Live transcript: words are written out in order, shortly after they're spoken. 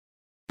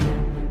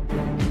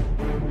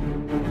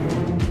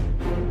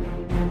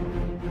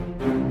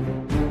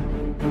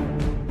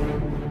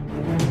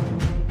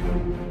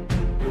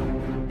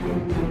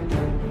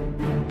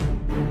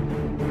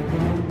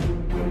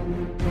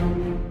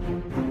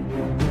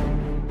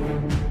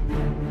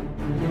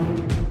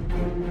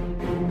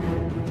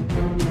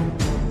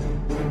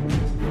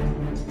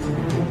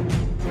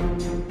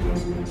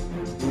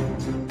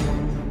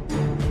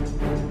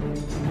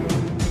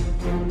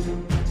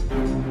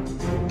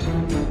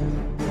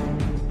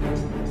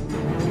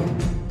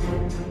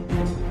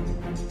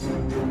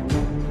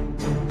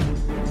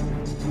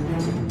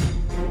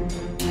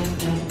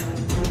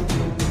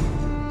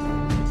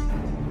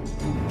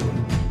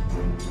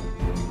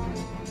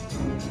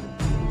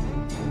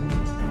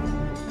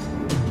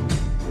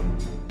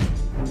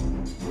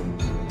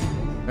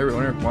Hey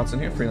everyone, Eric Watson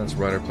here, freelance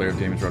writer, player of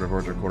games, writer,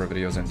 boards, recorder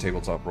videos, and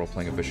tabletop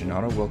role-playing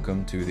aficionado.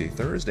 Welcome to the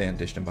Thursday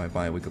edition by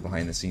bi-weekly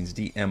behind-the-scenes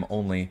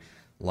DM-only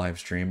live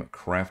stream,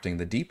 Crafting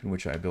the Deep, in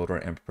which I build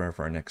and prepare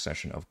for our next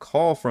session of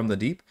Call from the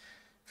Deep.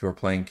 If you are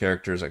playing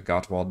characters at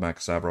Gottwald,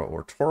 Maxabra,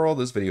 or Toril,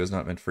 this video is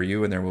not meant for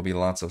you, and there will be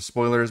lots of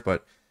spoilers,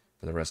 but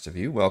for the rest of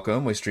you,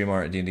 welcome. We stream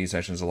our D&D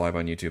sessions live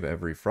on YouTube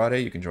every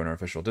Friday. You can join our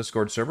official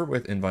Discord server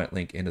with invite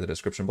link into the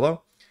description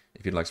below.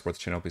 If you'd like to support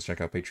the channel, please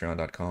check out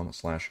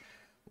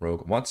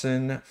patreon.com/Rogue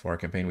Watson. For our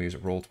campaign, we use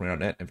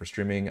Roll20.net, and for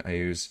streaming, I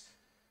use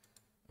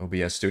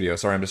OBS Studio.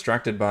 Sorry, I'm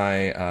distracted by,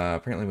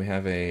 apparently we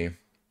have a,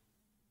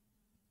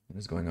 what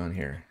is going on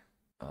here?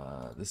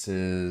 This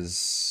is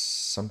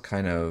some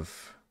kind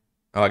of,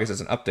 oh, I guess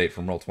it's an update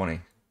from Roll20.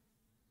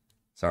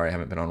 Sorry, I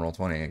haven't been on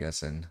Roll20, I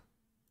guess, in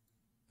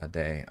a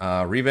day.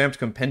 Revamped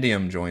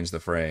Compendium joins the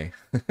fray.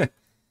 The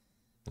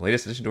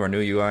latest addition to our new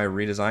UI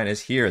redesign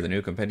is here. The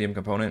new Compendium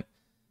component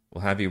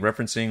will have you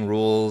referencing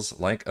rules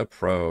like a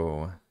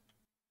pro.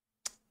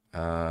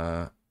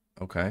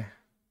 Okay.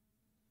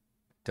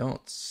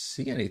 Don't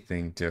see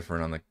anything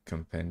different on the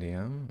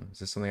compendium. Is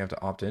this something I have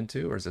to opt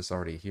into, or is this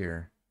already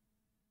here?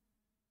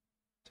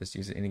 Just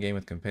use it in-game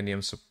with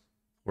compendium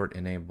support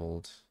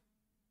enabled.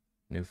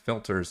 New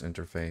filters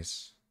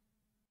interface.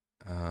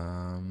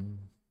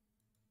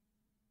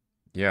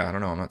 Yeah, I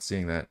don't know. I'm not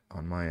seeing that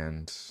on my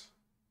end.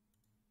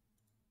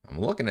 I'm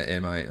looking at it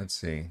in my, let's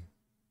see.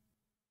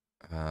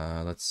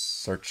 Let's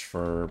search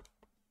for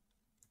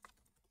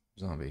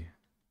zombie.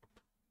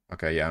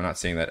 Okay, yeah, I'm not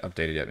seeing that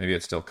updated yet. Maybe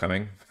it's still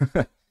coming.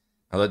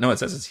 No, it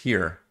says it's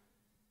here.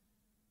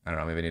 I don't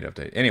know, maybe I need to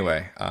update.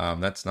 Anyway,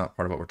 that's not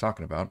part of what we're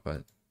talking about,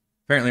 but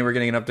apparently we're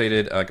getting an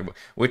updated,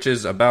 which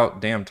is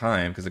about damn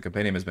time, because the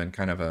compendium has been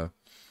kind of a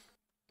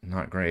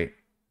not great.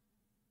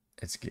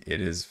 It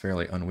is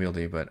fairly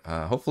unwieldy, but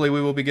hopefully we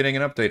will be getting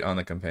an update on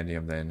the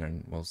compendium then,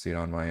 and we'll see it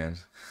on my end.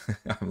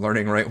 I'm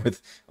learning right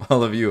with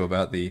all of you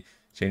about the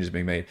changes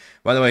being made.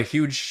 By the way,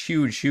 huge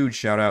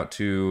shout out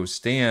to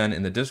Stan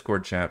in the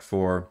Discord chat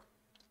for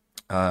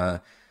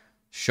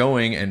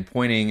showing and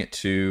pointing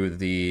to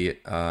the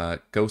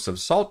Ghosts of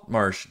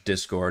Saltmarsh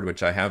Discord,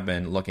 which I have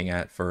been looking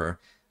at for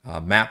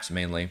maps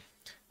mainly,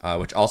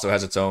 which also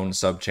has its own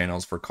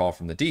sub-channels for Call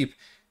from the Deep.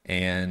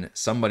 And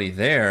somebody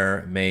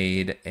there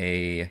made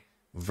a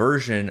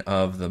version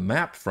of the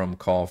map from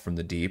Call from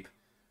the Deep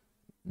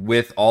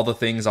with all the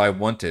things I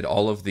wanted.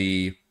 All of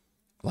the,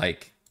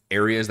 like,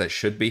 areas that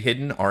should be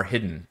hidden are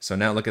hidden. So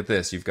now look at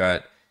this. You've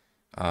got,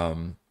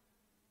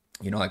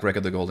 like Wreck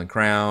of the Golden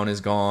Crown is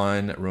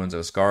gone. Ruins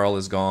of Skarl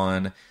is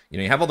gone.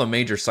 You have all the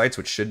major sites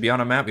which should be on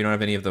a map. You don't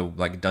have any of the,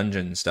 like,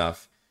 dungeon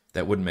stuff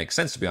that wouldn't make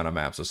sense to be on a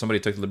map. So somebody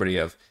took the liberty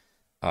of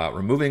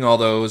removing all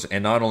those,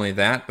 and not only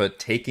that, but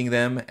taking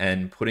them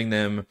and putting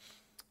them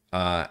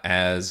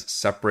as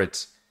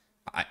separate.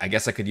 I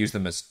guess I could use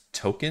them as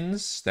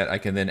tokens that I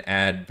can then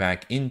add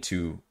back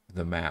into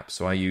the map.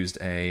 So I used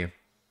a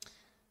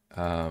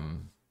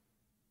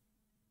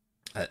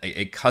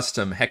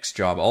custom hex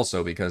job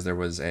also, because there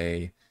was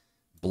a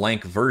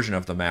blank version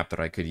of the map that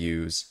I could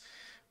use.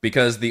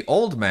 Because the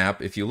old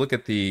map, if you look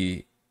at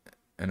the,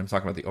 and I'm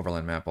talking about the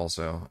overland map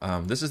also,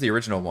 this is the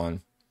original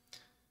one.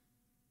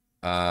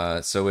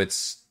 So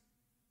it's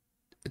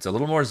a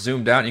little more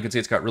zoomed out, and you can see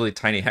it's got really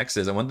tiny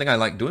hexes. And one thing I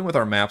like doing with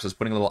our maps is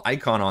putting a little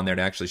icon on there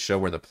to actually show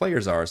where the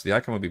players are. So the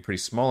icon would be pretty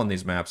small in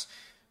these maps.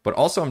 But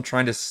also I'm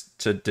trying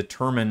to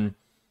determine,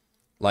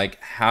 like,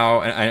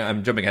 how, and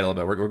I'm jumping ahead a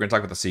little bit. We're going to talk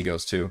about the Sea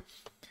Ghost too.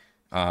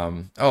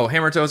 Oh,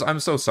 Hammertoes,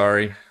 I'm so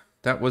sorry.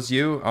 That was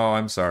you? Oh,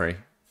 I'm sorry.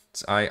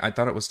 I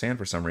thought it was Stan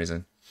for some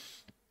reason.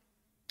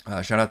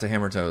 Shout out to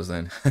Hammertoes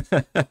then.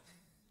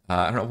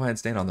 I don't know why I had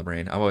Stan on the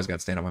brain. I've always got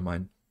Stan on my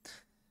mind.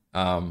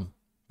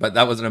 But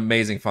that was an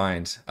amazing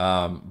find.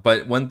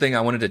 But one thing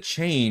I wanted to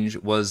change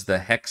was the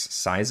hex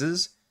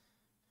sizes.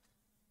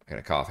 I got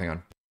a cough, hang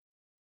on.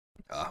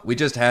 We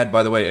just had,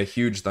 by the way, a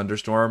huge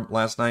thunderstorm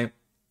last night.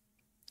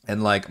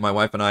 And, like, my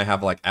wife and I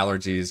have, like,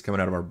 allergies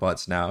coming out of our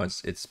butts now.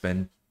 It's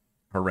been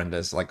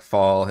horrendous. Like,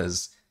 fall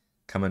has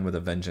come in with a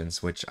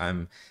vengeance, which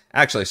I'm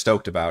actually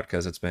stoked about,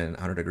 because it's been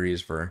 100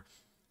 degrees for,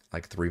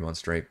 like, 3 months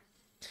straight.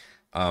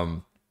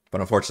 But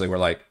unfortunately, we're,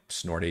 like,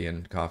 snorty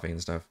and coughing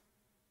and stuff.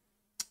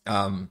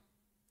 And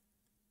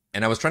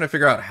I was trying to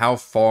figure out how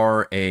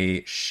far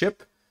a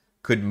ship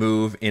could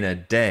move in a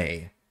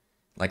day.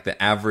 Like,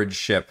 the average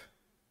ship,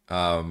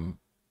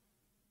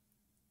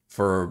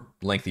 for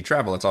lengthy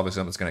travel. It's obviously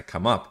something that's going to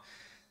come up.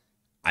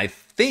 I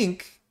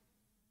think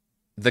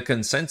the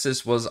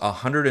consensus was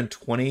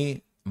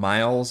 120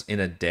 miles in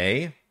a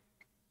day.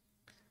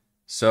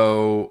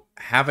 So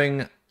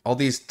having all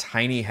these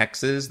tiny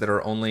hexes that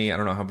are only, I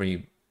don't know how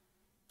many,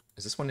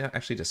 is this one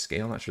actually to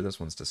scale? I'm not sure this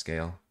one's to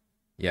scale.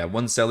 Yeah,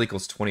 one cell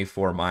equals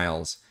 24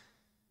 miles.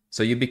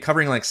 So you'd be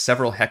covering, like,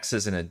 several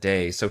hexes in a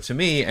day. So to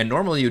me, and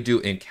normally you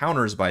do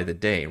encounters by the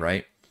day,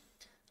 right?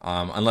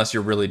 Unless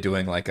you're really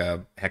doing, like,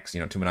 a hex,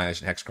 Tomb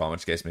Annihilation hex crawl, in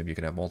which case maybe you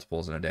can have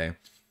multiples in a day.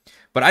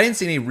 But I didn't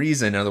see any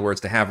reason, in other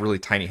words, to have really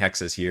tiny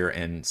hexes here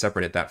and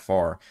separate it that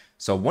far.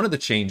 So one of the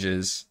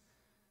changes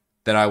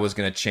that I was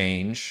going to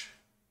change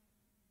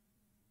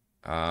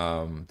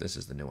This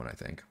is the new one, I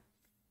think,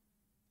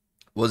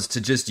 was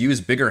to just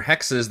use bigger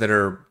hexes that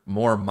are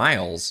more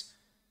miles.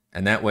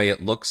 And that way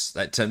it looks,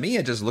 to me,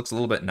 it just looks a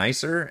little bit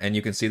nicer. And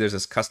you can see there's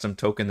this custom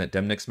token that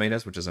Demnix made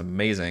us, which is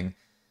amazing.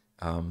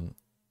 I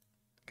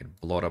can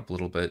blow it up a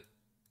little bit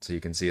so you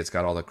can see it's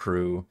got all the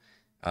crew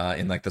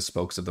in like the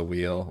spokes of the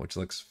wheel, which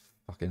looks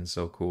fucking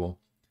so cool.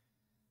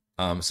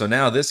 So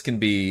now this can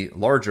be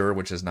larger,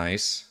 which is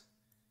nice.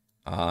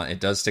 It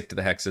does stick to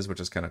the hexes, which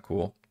is kind of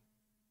cool.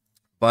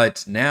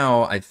 But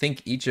now I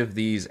think each of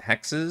these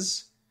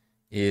hexes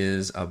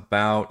is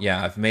about,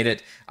 yeah, I've made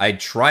it. I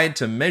tried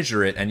to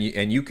measure it, and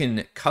you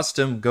can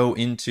custom go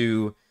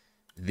into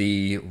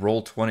the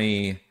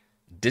Roll20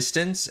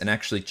 distance and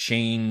actually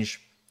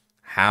change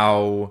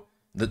how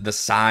the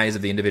size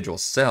of the individual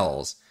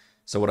cells.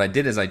 So what I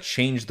did is I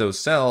changed those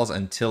cells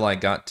until I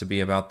got to be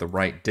about the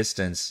right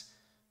distance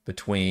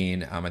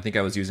between, I think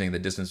I was using the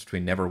distance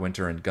between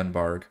Neverwinter and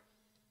Gunbarg,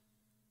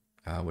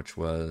 which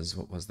was,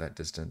 what was that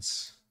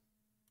distance?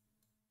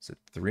 Is it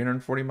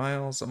 340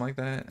 miles, something like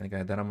that? I think I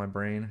had that on my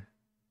brain.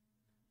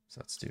 So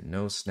let's do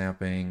no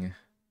snapping.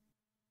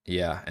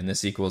 Yeah, and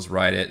this equals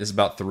right at, this is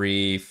about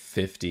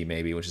 350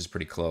 maybe, which is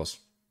pretty close.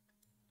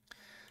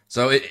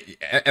 So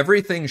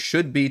everything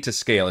should be to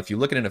scale. If you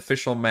look at an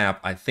official map,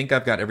 I think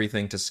I've got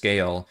everything to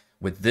scale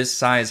with this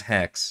size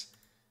hex,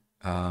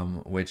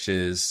 which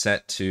is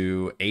set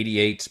to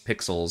 88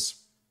 pixels.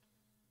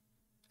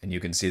 And you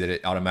can see that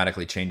it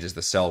automatically changes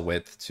the cell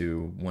width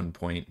to 1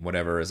 point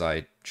whatever as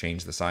I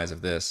change the size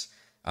of this.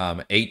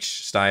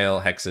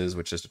 H-style hexes,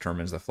 which just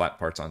determines the flat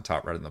parts on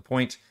top rather than the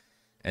point.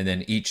 And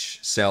then each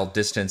cell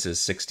distance is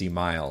 60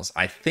 miles.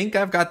 I think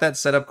I've got that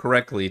set up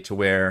correctly to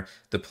where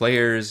the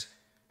players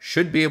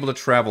should be able to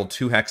travel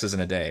 2 hexes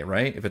in a day,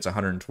 right? If it's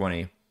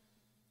 120.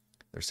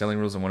 There's selling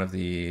rules in one of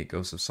the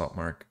Ghosts of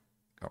Saltmarsh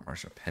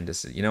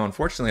appendices. You know,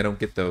 unfortunately, I don't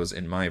get those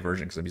in my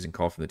version because I'm using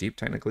Call from the Deep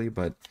technically,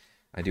 but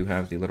I do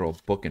have the literal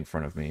book in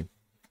front of me.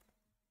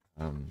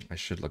 I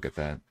should look at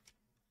that.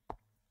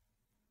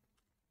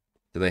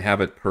 Do they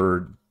have it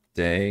per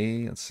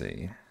day? Let's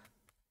see.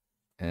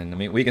 And I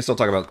mean, we can still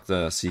talk about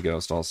the Sea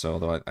Ghost also,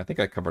 though I think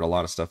I covered a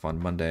lot of stuff on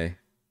Monday.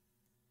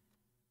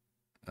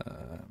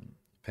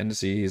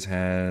 Appendices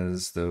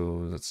has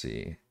those, let's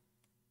see.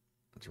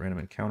 It's random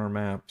encounter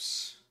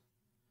maps.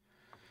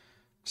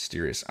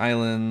 Mysterious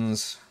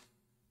islands.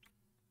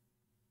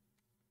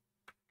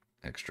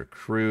 Extra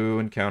crew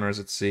encounters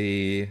at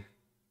sea.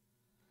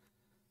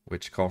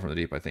 Which Call from the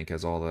Deep, I think,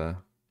 has all the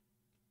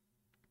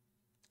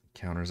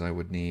encounters I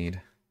would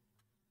need.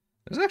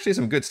 There's actually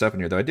some good stuff in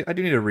here, though. I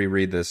do need to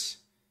reread this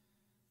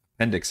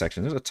appendix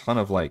section. There's a ton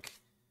of, like,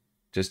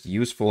 just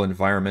useful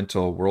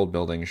environmental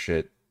world-building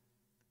shit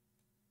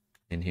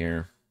in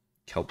here.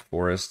 Kelp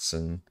forests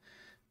and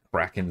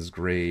Kraken's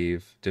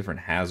grave,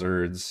 different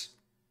hazards,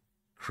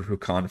 crew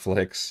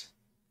conflicts,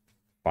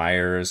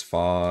 fires,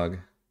 fog.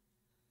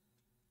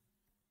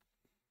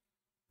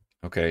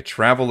 Okay,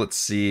 travel at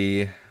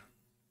sea.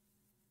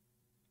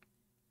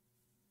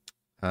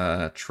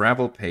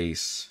 Travel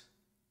pace.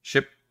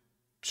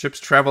 Ships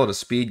travel at a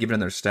speed given in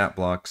their stat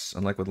blocks.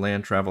 Unlike with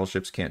land travel,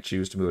 ships can't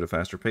choose to move at a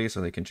faster pace,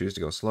 so they can choose to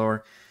go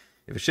slower.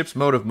 If a ship's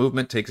mode of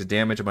movement takes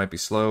damage, it might be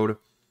slowed.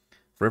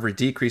 For every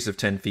decrease of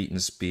 10 feet in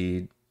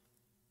speed...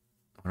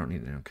 I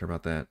don't care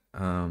about that.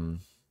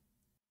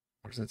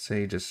 What does it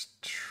say?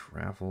 Just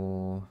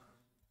travel...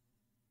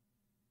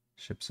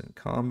 Ships in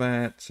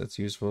combat. That's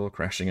useful.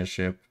 Crashing a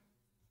ship.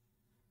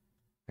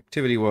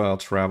 Activity while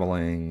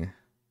traveling.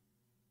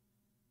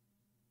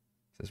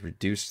 It says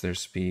reduce their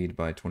speed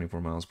by 24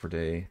 miles per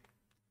day.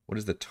 What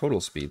is the total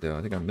speed, though?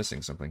 I think I'm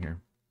missing something here.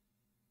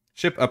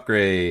 Ship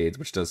upgrades,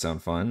 which does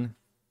sound fun.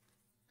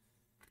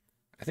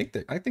 I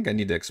think I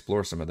need to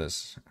explore some of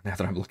this. Now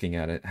that I'm looking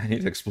at it, I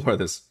need to explore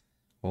this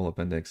whole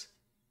appendix.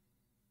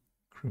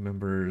 Crew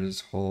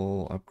members,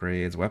 hull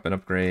upgrades, weapon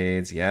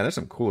upgrades. Yeah, there's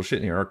some cool shit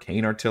in here.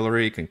 Arcane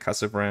artillery,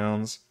 concussive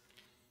rounds.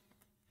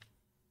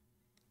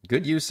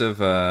 Good use of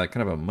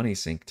kind of a money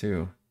sink,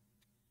 too.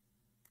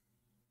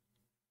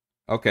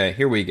 Okay,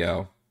 here we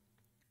go.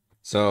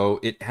 So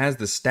it has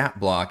the stat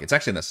block. It's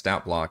actually in the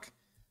stat block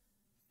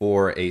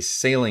for a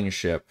sailing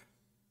ship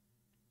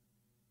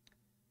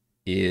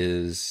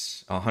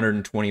is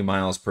 120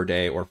 miles per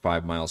day or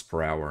 5 miles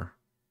per hour.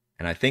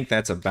 And I think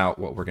that's about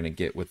what we're going to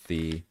get with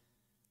the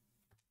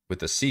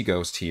Sea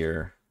Ghost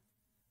here.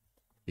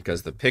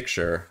 Because the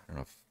picture,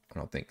 I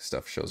don't think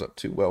stuff shows up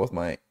too well with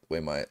the way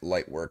my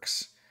light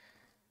works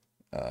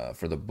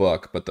for the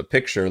book, but the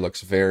picture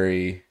looks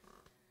very,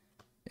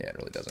 yeah, it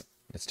really doesn't.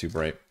 It's too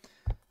bright.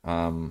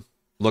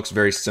 Looks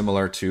very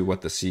similar to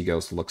what the Sea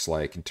Ghost looks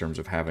like in terms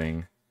of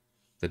having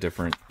the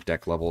different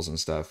deck levels and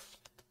stuff.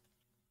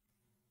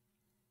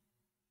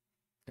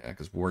 Yeah,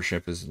 because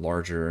Warship is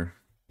larger.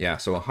 Yeah,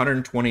 so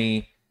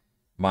 120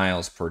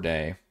 miles per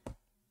day.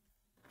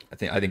 I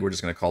think we're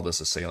just going to call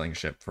this a sailing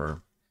ship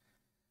for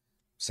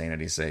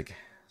sanity's sake.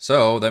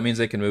 So that means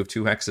they can move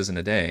 2 hexes in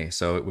a day.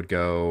 So it would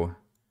go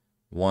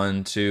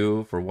 1,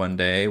 2 for 1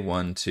 day,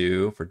 1,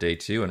 2 for day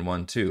 2, and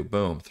 1, 2.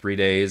 Boom. 3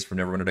 days from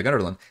Neverwinter to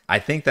Gunderland. I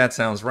think that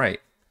sounds right.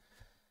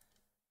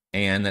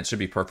 And that should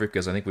be perfect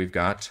because I think we've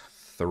got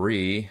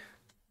 3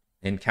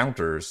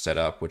 encounters set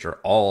up, which are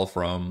all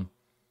from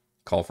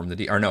Call from the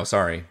Deep. Or no,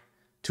 sorry.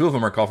 2 of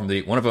them are Call from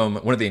the Deep. One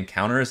of the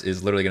encounters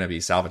is literally going to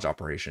be Salvage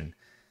Operation.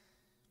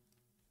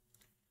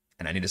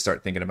 And I need to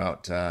start thinking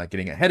about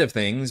getting ahead of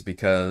things,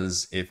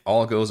 because if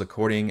all goes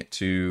according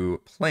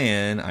to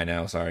plan, I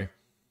know, sorry.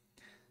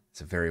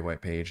 It's a very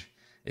white page.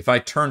 If I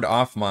turned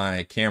off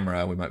my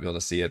camera, we might be able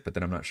to see it, but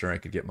then I'm not sure I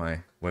could get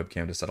my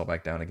webcam to settle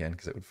back down again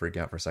because it would freak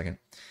out for a second.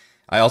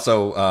 I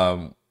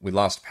also, we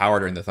lost power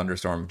during the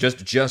thunderstorm,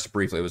 just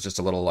briefly. It was just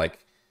a little like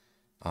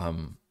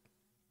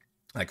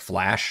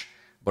flash,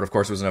 but of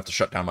course it was enough to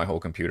shut down my whole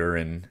computer.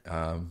 And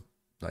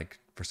like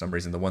for some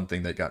reason, the one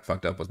thing that got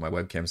fucked up was my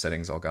webcam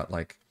settings all got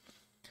like,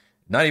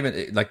 not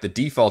even like the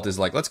default is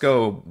like, let's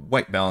go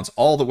white balance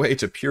all the way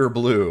to pure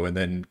blue and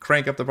then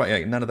crank up the bright.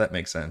 Yeah, none of that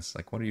makes sense.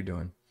 Like, what are you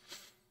doing?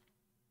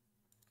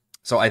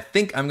 So I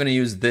think I'm going to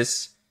use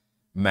this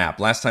map.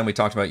 Last time we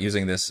talked about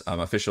using this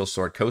official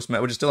Sword Coast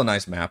map, which is still a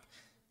nice map.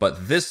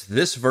 But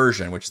this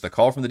version, which is the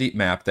Call from the Deep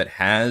map that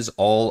has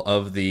all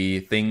of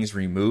the things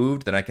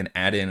removed that I can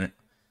add in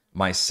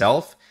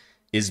myself,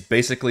 is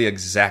basically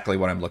exactly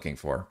what I'm looking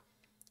for.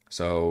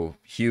 So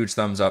huge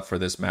thumbs up for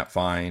this map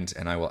find,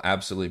 and I will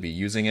absolutely be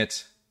using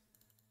it.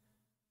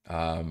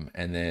 And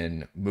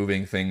then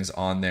moving things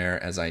on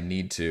there as I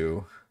need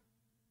to,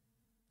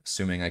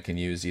 assuming I can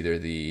use either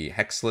the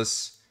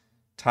hexless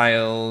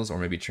tiles or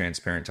maybe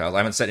transparent tiles. I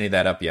haven't set any of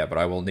that up yet, but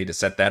I will need to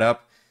set that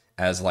up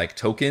as like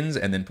tokens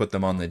and then put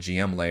them on the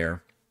GM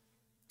layer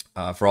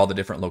for all the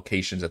different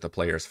locations that the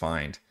players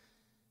find.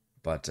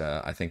 But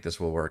I think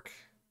this will work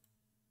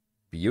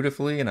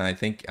beautifully, and I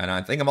think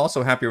I'm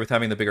also happier with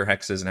having the bigger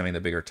hexes and having the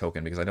bigger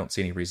token, because I don't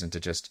see any reason to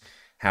just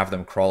have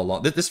them crawl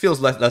along. This feels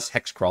less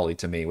hex crawly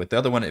to me. With the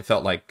other one, it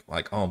felt like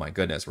oh my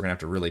goodness, we're gonna have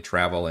to really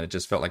travel, and it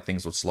just felt like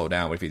things would slow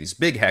down. But if you have these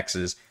big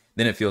hexes,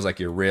 then it feels like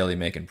you're really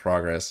making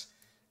progress.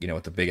 You know,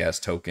 with the big ass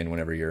token,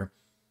 whenever you're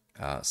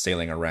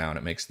sailing around,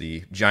 it makes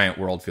the giant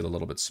world feel a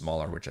little bit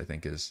smaller, which I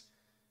think is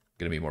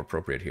going to be more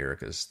appropriate here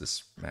because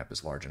this map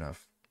is large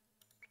enough.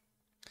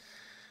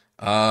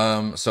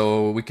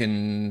 So we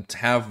can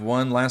have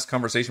one last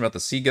conversation about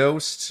the Sea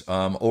Ghost,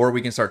 or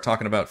we can start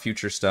talking about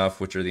future stuff,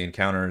 which are the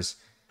encounters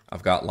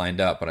I've got lined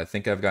up. But I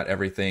think I've got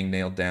everything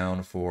nailed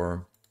down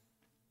for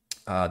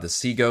the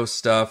Sea Ghost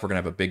stuff. We're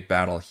going to have a big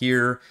battle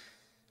here.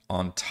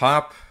 On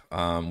top,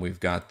 we've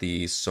got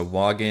the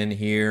Sawagan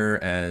here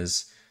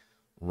as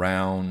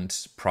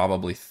round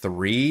probably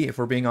 3, if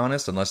we're being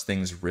honest, unless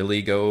things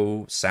really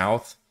go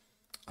south.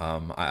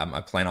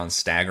 I plan on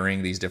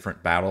staggering these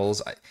different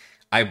battles.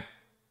 I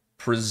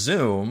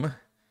presume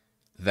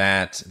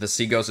that the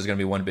Sea Ghost is going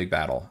to be one big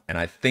battle, and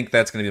I think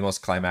that's going to be the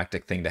most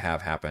climactic thing to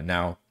have happen.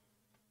 Now,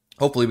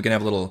 hopefully we can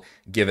have a little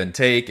give and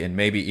take, and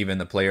maybe even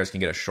the players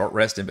can get a short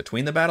rest in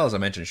between the battles. As I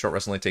mentioned, short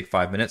rests only take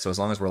 5 minutes, so as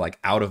long as we're like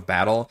out of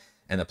battle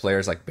and the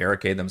players like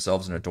barricade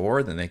themselves in a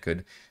door, then they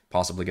could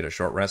possibly get a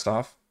short rest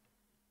off.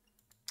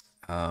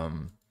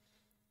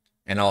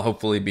 And I'll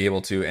hopefully be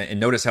able to, and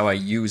notice how I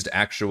used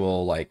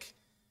actual like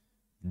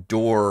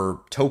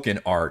door token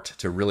art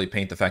to really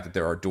paint the fact that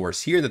there are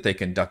doors here that they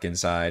can duck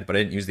inside, but I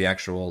didn't use the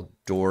actual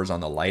doors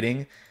on the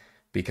lighting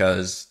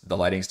because the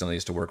lighting still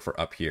needs to work for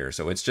up here.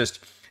 So it's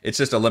just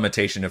a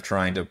limitation of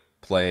trying to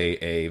play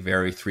a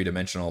very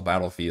 3-dimensional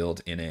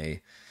battlefield in a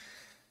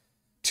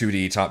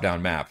 2D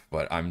top-down map.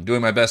 But I'm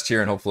doing my best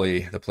here, and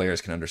hopefully the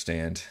players can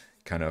understand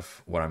kind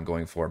of what I'm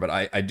going for. But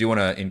I do want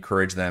to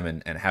encourage them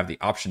and have the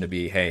option to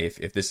be, hey,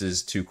 if this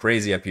is too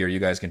crazy up here, you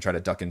guys can try to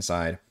duck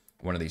inside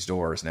one of these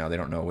doors. Now, they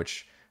don't know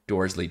which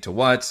doors lead to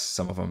what.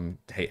 Some of them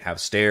have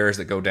stairs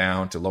that go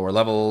down to lower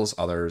levels.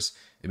 Others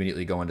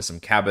immediately go into some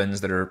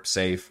cabins that are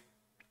safe.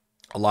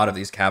 A lot of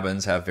these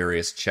cabins have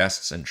various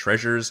chests and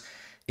treasures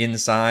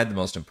inside, the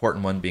most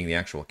important one being the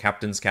actual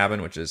captain's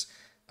cabin, which is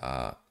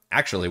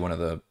actually one of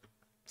the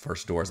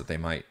first doors that they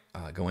might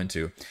go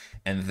into.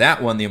 And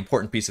that one, the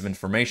important piece of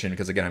information,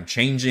 because again, I'm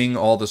changing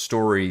all the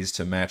stories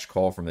to match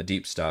Call from the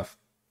Deep stuff,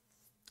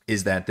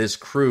 is that this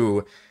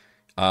crew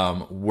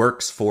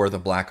works for the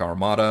Black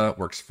Armada,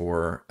 works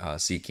for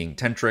Sea King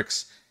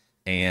Tentrix,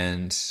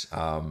 and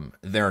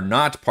they're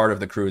not part of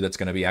the crew that's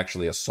going to be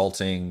actually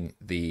assaulting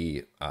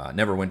the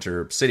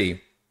Neverwinter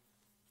city.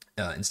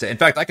 Instead, in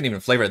fact, I can even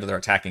flavor it that they're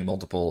attacking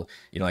multiple,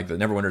 like the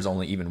Neverwinter is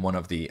only even one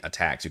of the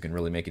attacks. You can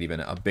really make it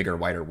even a bigger,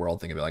 wider world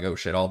thing and be like, oh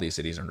shit, all these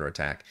cities are under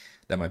attack.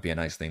 That might be a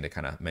nice thing to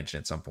kind of mention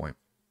at some point.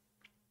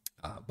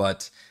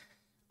 But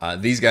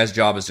these guys'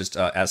 job is just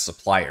as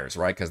suppliers,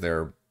 right? Because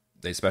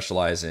they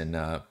specialize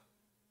in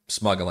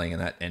smuggling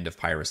and that end of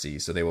piracy.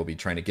 So they will be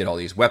trying to get all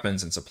these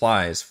weapons and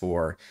supplies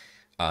for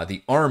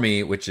the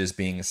army, which is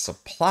being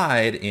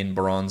supplied in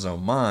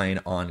Bronzo Mine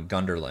on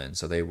Gunderland.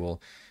 So they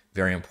will,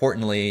 very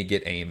importantly,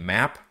 get a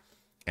map,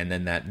 and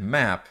then that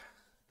map,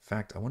 in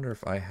fact, I wonder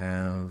if I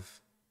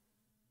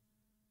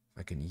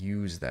can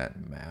use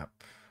that map.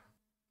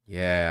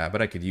 Yeah,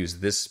 but I could use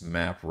this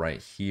map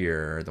right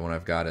here, the one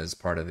I've got as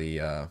part of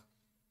the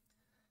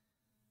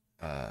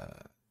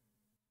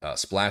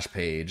splash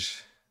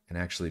page, and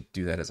actually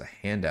do that as a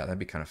handout. That'd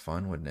be kind of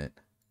fun, wouldn't it?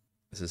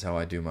 This is how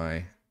I do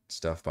my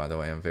stuff, by the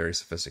way. I'm very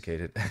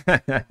sophisticated.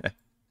 I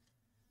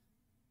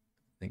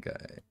think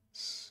I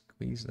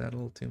squeezed that a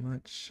little too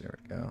much. There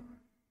we go.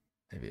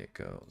 Maybe it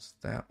goes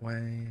that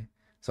way.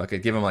 So I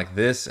could give them like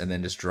this and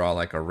then just draw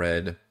like a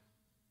red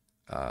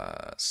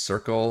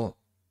circle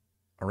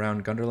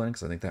around Gunderlin,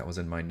 because I think that was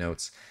in my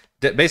notes.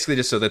 Basically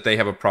just so that they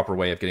have a proper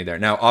way of getting there.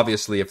 Now,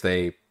 obviously, if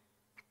they,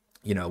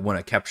 want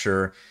to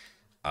capture,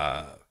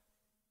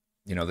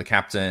 the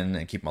captain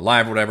and keep him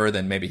alive or whatever,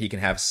 then maybe he can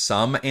have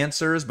some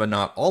answers, but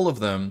not all of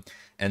them.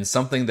 And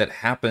something that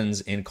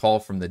happens in Call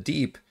from the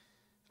Deep,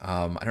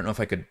 I don't know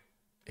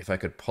if I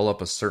could pull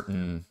up a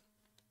certain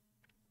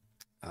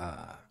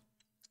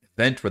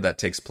event where that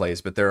takes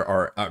place, but there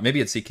are maybe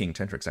it's Sea King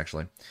Tentrix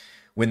actually,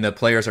 when the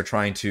players are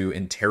trying to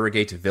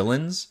interrogate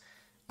villains.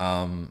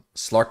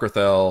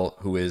 Slarkarthel,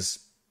 who is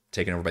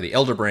taken over by the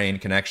Elder Brain,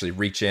 can actually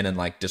reach in and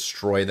like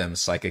destroy them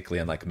psychically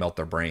and like melt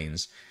their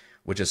brains,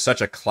 which is such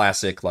a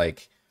classic,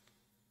 like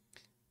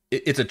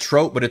it's a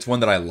trope, but it's one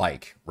that I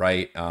like,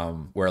 right?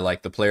 Where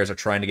like the players are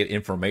trying to get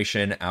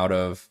information out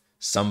of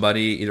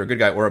somebody, either a good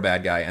guy or a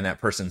bad guy, and that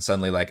person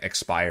suddenly like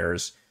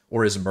expires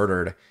or is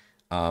murdered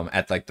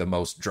at like the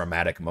most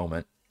dramatic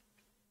moment.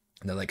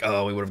 And they're like,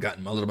 oh, we would have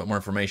gotten a little bit more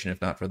information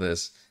if not for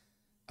this.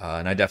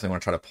 And I definitely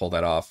want to try to pull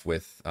that off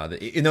with,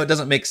 it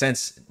doesn't make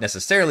sense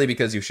necessarily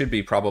because you should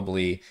be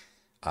probably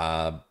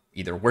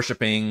either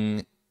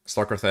worshiping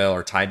Slarkarthel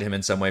or tied to him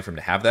in some way for him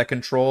to have that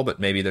control,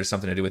 but maybe there's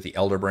something to do with the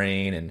Elder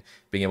Brain and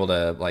being able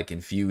to like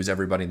infuse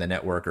everybody in the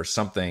network or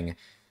something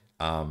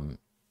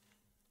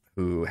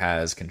who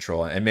has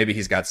control. And maybe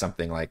he's got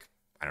something like,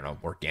 I don't know,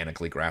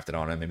 organically grafted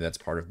on him. Maybe that's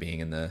part of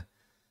being in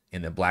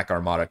the Black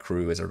Armada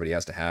crew, is everybody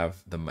has to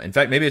have them. In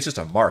fact, maybe it's just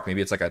a mark.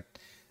 Maybe it's like a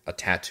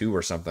tattoo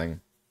or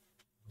something.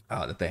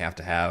 That they have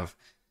to have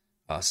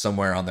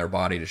somewhere on their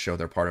body to show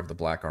they're part of the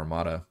Black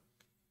Armada.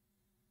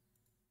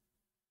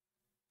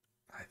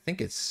 I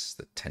think it's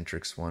the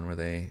Tentrix one where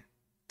they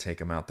take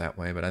them out that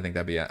way, but I think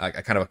that'd be a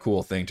kind of a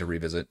cool thing to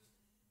revisit.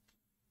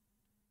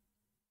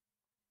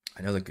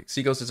 I know the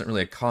Sea Ghost isn't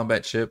really a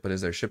combat ship, but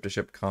is there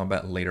ship-to-ship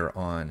combat later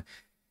on?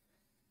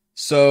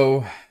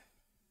 So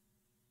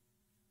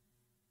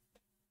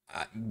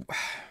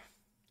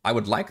I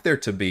would like there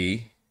to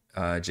be,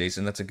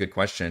 Jason. That's a good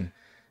question.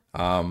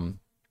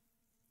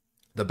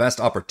 The best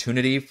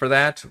opportunity for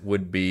that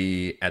would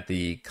be at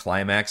the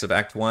climax of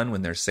Act 1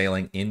 when they're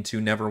sailing into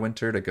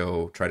Neverwinter to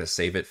go try to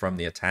save it from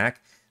the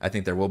attack. I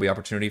think there will be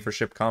opportunity for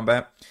ship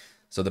combat.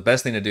 So the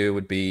best thing to do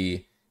would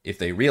be if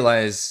they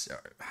realize,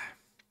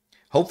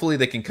 hopefully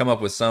they can come up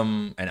with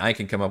some, and I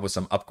can come up with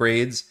some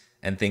upgrades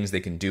and things they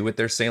can do with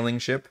their sailing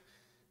ship.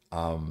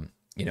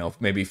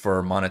 Maybe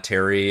for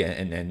monetary,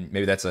 and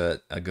maybe that's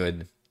a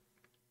good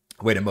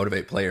way to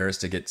motivate players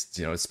to get,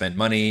 spend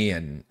money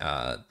and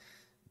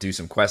do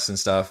some quests and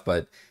stuff,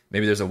 but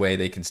maybe there's a way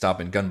they can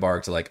stop in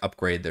Gunbarg to like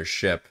upgrade their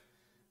ship.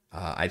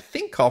 I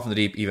think Call from the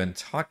Deep even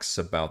talks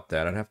about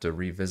that. I'd have to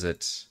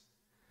revisit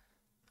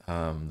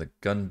the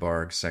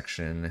Gunbarg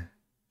section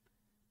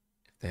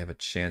if they have a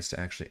chance to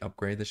actually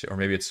upgrade the ship, or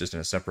maybe it's just in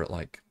a separate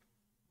like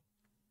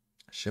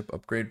ship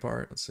upgrade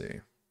part. Let's see.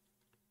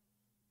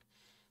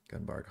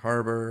 Gunbarg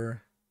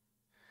Harbor.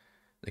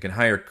 They can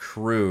hire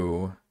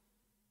crew,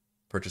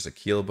 purchase a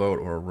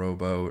keelboat or a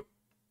rowboat,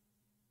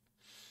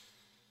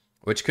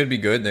 which could be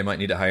good. They might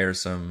need to hire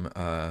some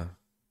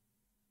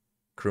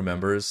crew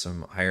members,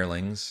 some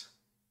hirelings.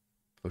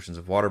 Potions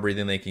of water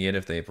breathing they can get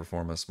if they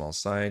perform a small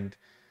side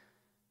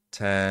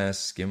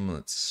task.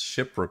 Gimlet's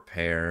ship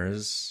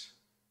repairs.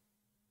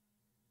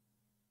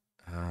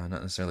 Not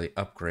necessarily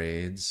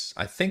upgrades.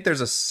 I think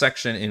there's a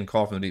section in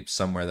Call from the Deep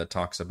somewhere that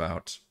talks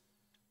about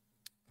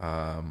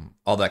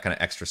all that kind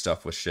of extra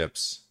stuff with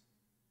ships.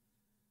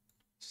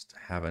 Just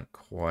haven't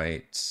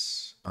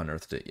quite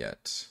unearthed it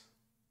yet.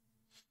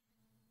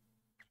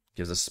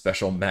 Gives us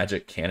special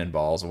magic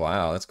cannonballs.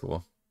 Wow, that's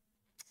cool.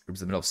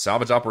 Group's in the middle of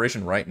salvage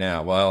operation right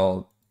now.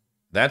 Well,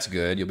 that's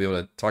good. You'll be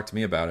able to talk to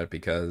me about it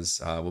because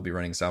we'll be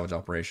running salvage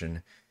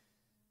operation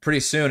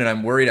pretty soon, and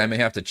I'm worried I may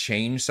have to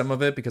change some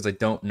of it because I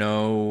don't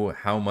know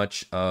how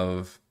much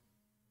of...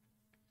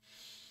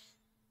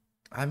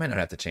 I might not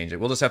have to change it.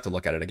 We'll just have to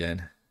look at it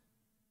again.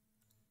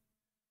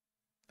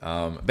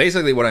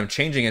 Basically, what I'm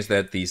changing is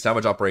that the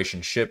salvage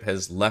operation ship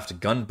has left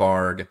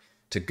Gunbarg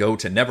to go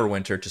to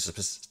Neverwinter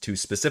to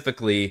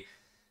specifically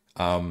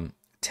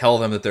tell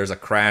them that there's a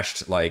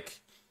crashed,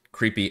 like,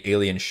 creepy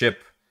alien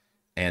ship,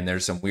 and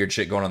there's some weird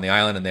shit going on the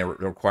island, and they're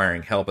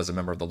requiring help as a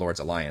member of the Lord's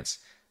Alliance.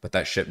 But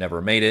that ship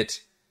never made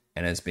it,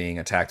 and is being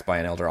attacked by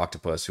an Elder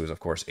Octopus, who is,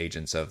 of course,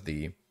 agents of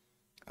the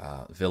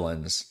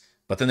villains.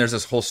 But then there's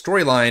this whole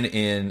storyline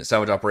in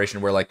Salvage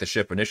Operation where, like, the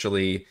ship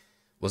initially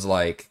was,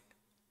 like,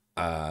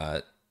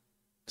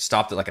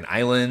 stopped at, like, an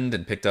island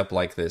and picked up,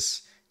 like,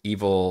 this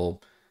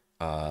evil...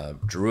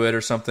 druid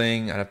or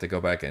something. I'd have to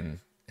go back and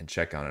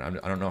check on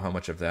it. I don't know how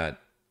much of that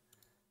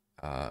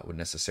would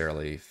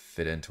necessarily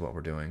fit into what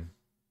we're doing.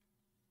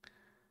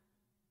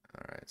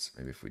 All right, so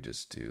maybe if we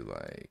just do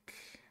like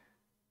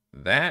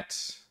that.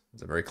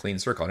 It's a very clean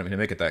circle. I didn't mean to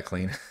make it that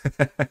clean.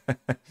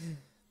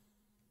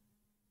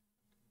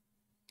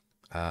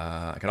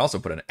 I can also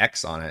put an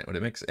X on it. Would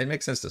it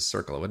makes sense to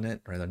circle, wouldn't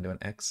it? Rather than do an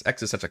X.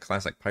 X is such a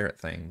classic pirate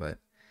thing, but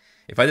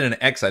if I did an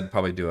X, I'd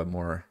probably do a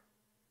more.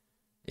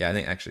 Yeah, I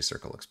think actually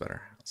circle looks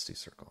better. Let's do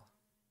circle.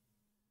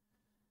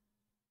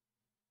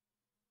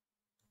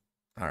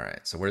 All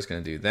right, so we're just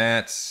gonna do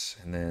that,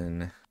 and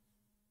then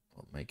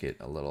we'll make it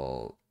a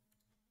little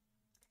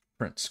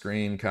print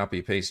screen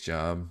copy paste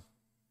job.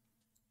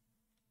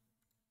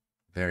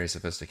 Very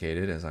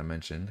sophisticated, as I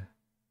mentioned,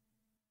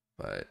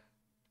 but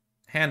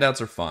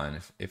handouts are fun.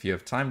 If you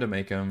have time to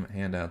make them,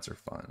 handouts are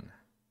fun.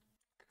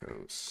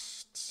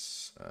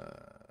 Coasts.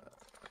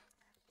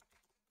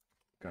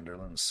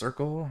 Gunderland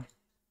circle.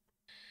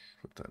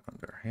 Put that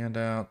under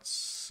handouts.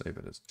 Save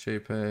it as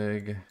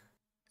JPEG.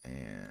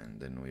 And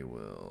then we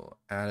will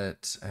add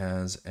it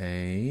as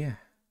a...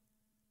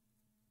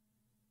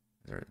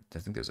 I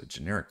think there's a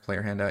generic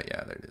player handout.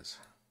 Yeah, there it is.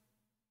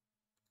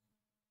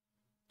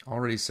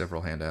 Already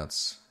several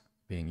handouts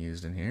being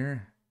used in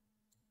here.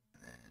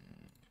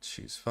 And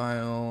choose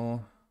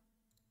file.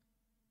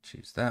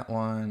 Choose that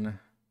one.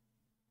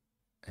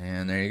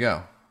 And there you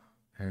go.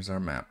 Here's our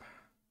map.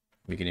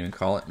 We can even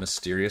call it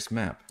Mysterious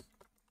Map.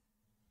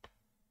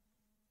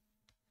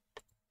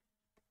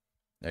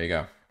 There you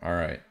go. All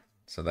right.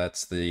 So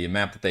that's the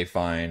map that they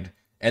find.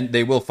 And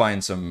they will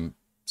find some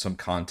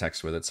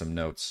context with it, some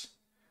notes.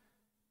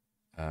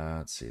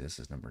 Let's see. This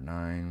is number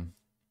 9.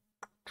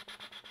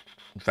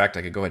 In fact,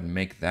 I could go ahead and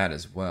make that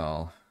as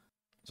well.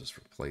 Just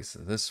replace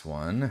this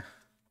one.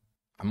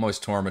 I'm always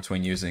torn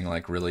between using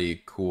like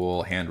really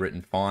cool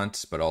handwritten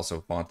fonts, but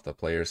also font the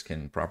players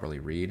can properly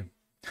read.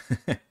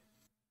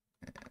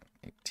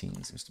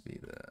 18 seems to be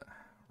the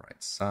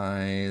right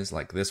size,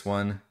 like this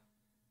one.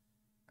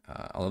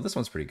 Although this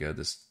one's pretty good.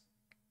 This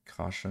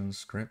caution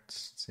script.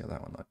 Let's see how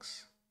that one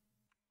looks.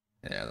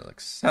 Yeah,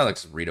 that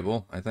looks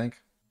readable, I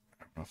think.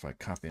 I don't know if I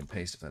copy and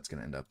paste if that's going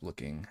to end up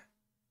looking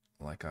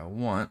like I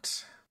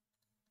want.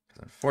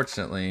 Because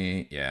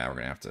unfortunately, yeah, we're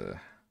going to have to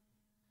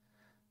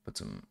put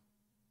some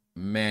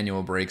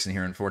manual breaks in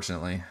here,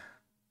 unfortunately.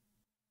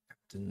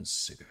 Captain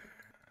Sigurd.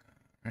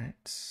 Right.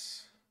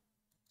 Let's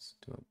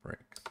do a break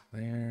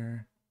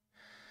there.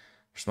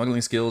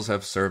 Smuggling skills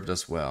have served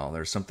us well.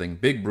 There's something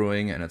big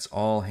brewing, and it's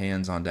all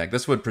hands on deck.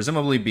 This would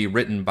presumably be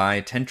written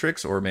by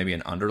Tentrix, or maybe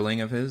an underling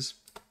of his.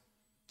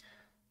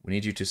 We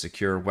need you to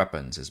secure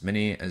weapons, as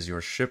many as your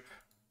ship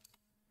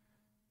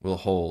will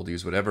hold.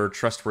 Use whatever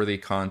trustworthy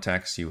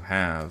contacts you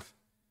have,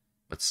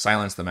 but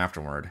silence them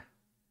afterward.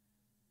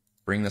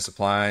 Bring the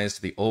supplies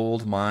to the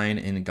old mine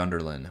in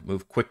Gunderland.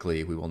 Move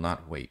quickly, we will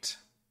not wait.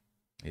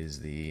 Is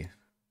the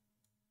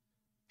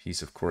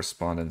piece of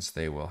correspondence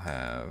they will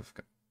have.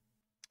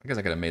 I guess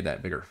I could have made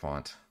that bigger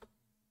font.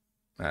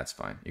 That's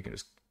fine. You can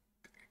just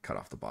cut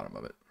off the bottom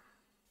of it.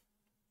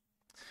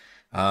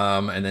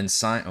 And then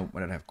sign... Oh,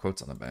 why did I have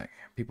quotes on the back?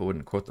 People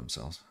wouldn't quote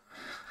themselves.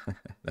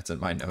 That's in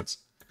my notes.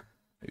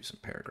 Maybe some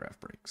paragraph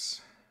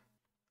breaks.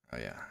 Oh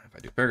yeah, if I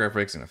do paragraph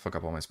breaks, I'm going to fuck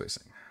up all my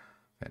spacing.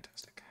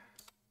 Fantastic.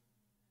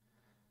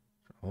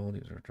 Hold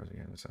these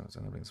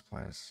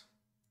supplies.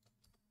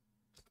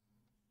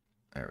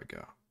 There we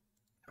go.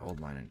 Old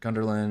mine in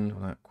Gunderland.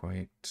 Well, not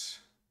quite.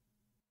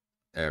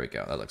 There we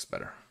go. That looks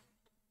better.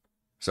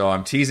 So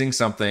I'm teasing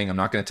something. I'm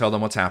not going to tell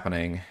them what's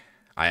happening.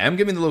 I am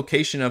giving the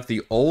location of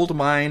the old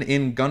mine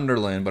in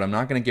Gunderland, but I'm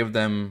not going to give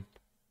them...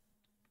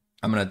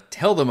 I'm going to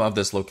tell them of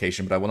this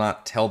location, but I will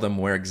not tell them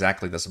where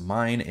exactly this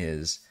mine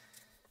is.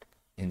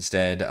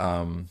 Instead,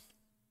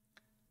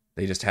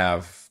 they just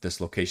have this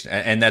location.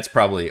 And that's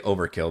probably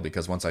overkill,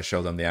 because once I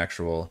show them the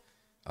actual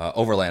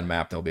overland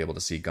map, they'll be able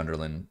to see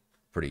Gunderland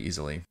pretty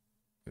easily.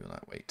 We will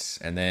not wait.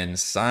 And then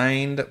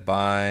signed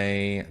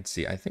by... Let's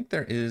see, I think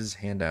there is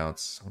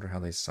handouts. I wonder how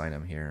they sign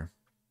them here.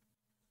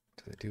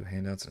 Do they do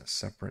handouts in a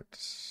separate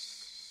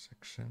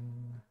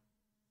section?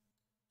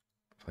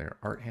 Player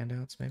art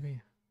handouts,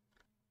 maybe?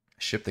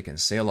 A ship that can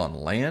sail on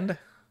land?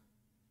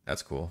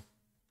 That's cool.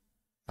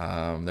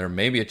 There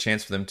may be a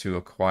chance for them to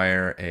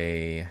acquire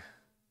a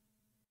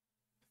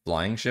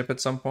flying ship at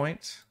some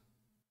point.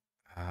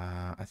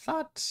 I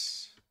thought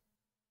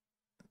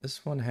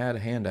this one had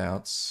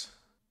handouts.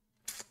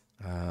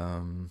 But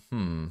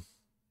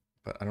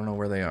I don't know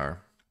where they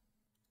are.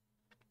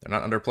 They're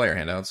not under player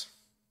handouts.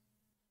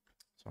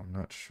 So I'm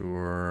not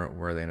sure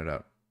where they ended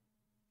up.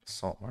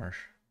 Saltmarsh.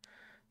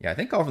 Yeah, I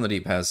think All from the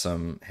Deep has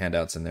some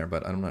handouts in there,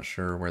 but I'm not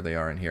sure where they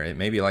are in here. It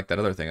may be like that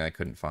other thing I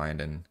couldn't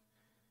find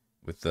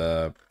with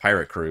the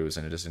pirate cruise,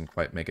 and it just didn't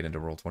quite make it into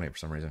Roll20 for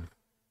some reason.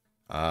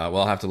 Well,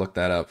 I'll have to look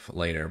that up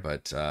later,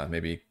 but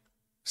maybe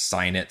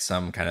sign it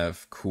some kind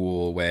of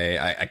cool way.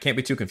 I can't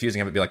be too confusing.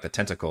 Have it be like the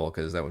tentacle,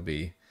 because that would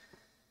be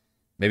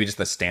maybe just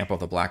the stamp of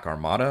the Black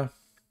Armada.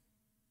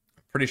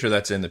 I'm pretty sure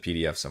that's in the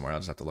PDF somewhere. I'll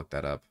just have to look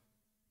that up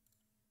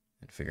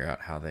and figure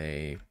out how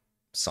they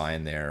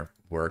sign their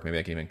work. Maybe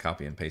I can even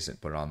copy and paste it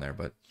and put it on there.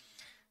 But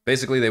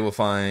basically, they will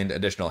find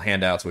additional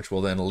handouts, which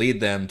will then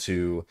lead them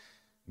to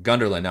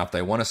Gunderland. Now, if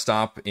they want to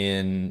stop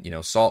in,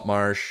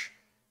 Saltmarsh,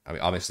 I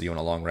mean, obviously you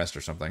want a long rest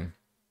or something.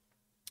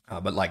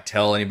 But like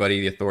tell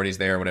anybody, the authorities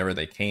there, whatever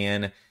they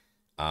can.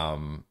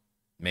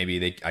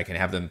 maybe I can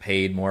have them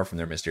paid more from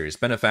their mysterious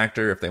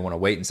benefactor if they want to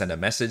wait and send a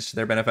message to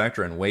their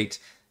benefactor and wait.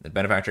 The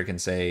benefactor can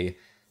say,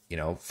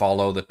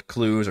 follow the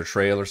clues or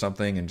trail or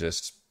something and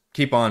just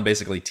keep on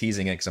basically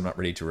teasing it because I'm not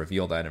ready to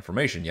reveal that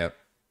information yet.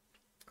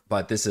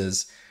 But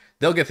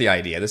they'll get the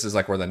idea. This is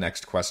like where the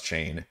next quest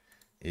chain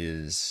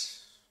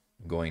is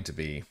going to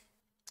be.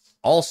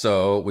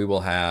 Also, we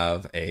will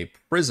have a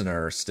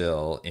prisoner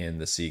still in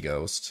the Sea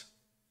Ghost,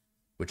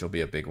 which will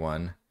be a big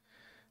one.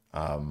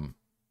 I'm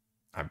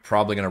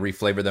probably going to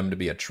reflavor them to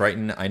be a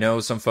Triton. I know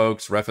some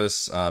folks,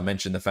 Refus,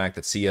 mentioned the fact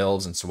that Sea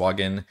Elves and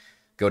Swagan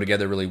go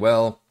together really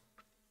well.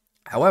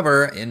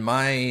 However, in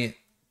my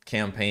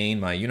campaign,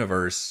 my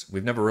universe,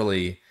 we've never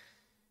really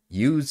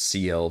used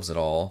Sea Elves at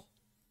all.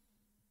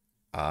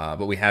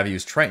 But we have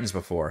used Tritons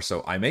before,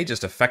 so I may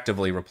just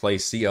effectively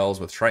replace Sea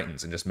Elves with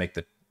Tritons and just make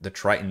the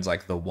Tritons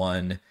like the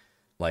one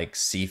like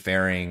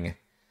seafaring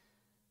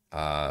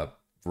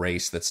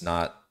race that's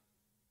not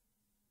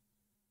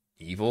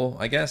evil,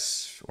 I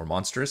guess, or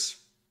monstrous,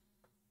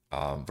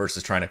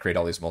 versus trying to create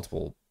all these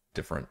multiple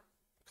different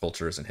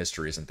cultures and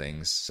histories and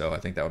things. So I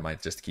think that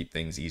might just keep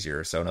things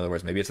easier. So in other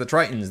words, maybe it's the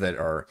Tritons that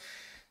are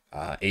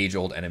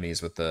age-old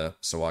enemies with the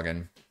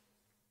Sahuagin.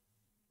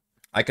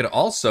 I could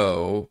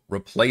also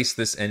replace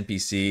this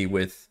NPC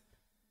with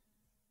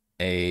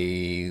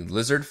a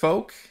lizard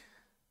folk.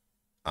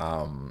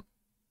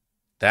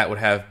 That would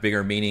have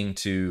bigger meaning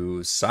to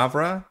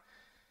Savra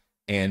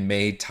and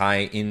may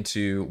tie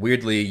into,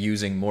 weirdly,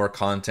 using more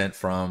content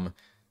from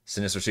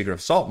Sinister Secret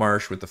of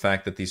Saltmarsh with the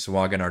fact that these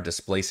Sahuagin are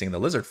displacing the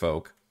lizard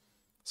folk.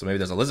 So maybe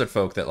there's a lizard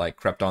folk that like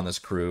crept on this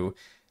crew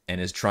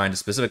and is trying to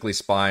specifically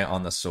spy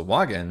on the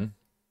Sahuagin.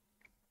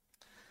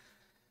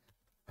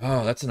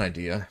 Oh, that's an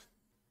idea.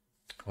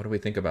 What do we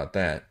think about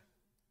that?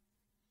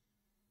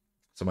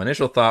 So my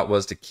initial thought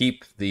was to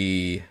keep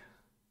the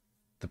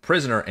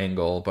prisoner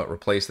angle, but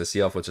replace the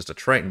Sea Elf with just a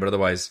Triton, but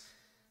otherwise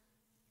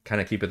kind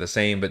of keep it the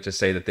same, but just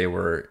say that they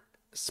were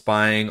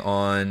spying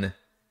on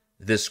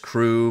this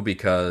crew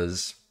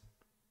because,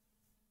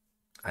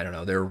 I don't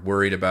know, they're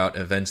worried about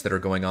events that are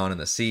going on in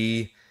the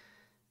sea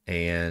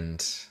and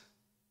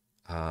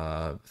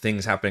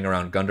things happening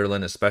around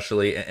Gunderland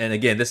especially. And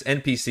again, this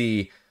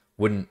NPC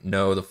wouldn't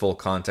know the full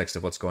context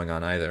of what's going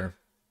on either.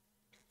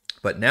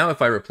 But now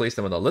if I replace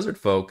them with a lizard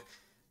folk,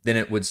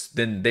 then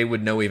they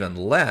would know even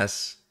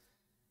less.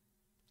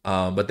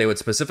 But they would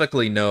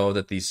specifically know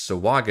that these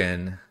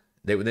Sahuagin,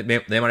 they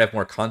might have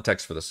more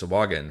context for the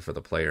Sahuagin for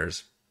the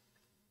players.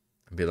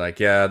 And be like,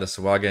 yeah, the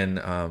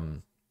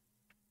Sahuagin,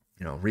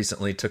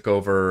 recently took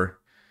over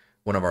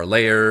one of our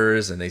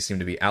layers, and they seem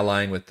to be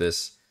allying with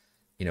this,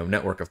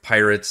 network of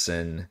pirates,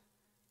 and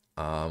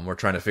we're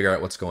trying to figure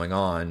out what's going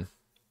on.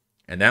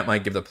 And that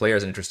might give the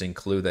players an interesting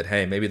clue that,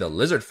 hey, maybe the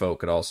lizard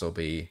folk could also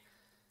be,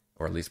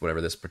 or at least whatever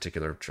this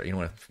particular, you don't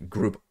want to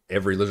group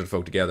every lizard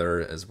folk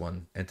together as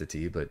one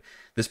entity, but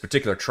this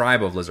particular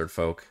tribe of lizard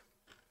folk,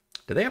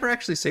 do they ever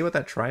actually say what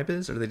that tribe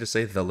is, or do they just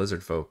say the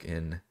lizard folk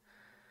in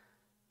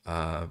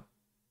the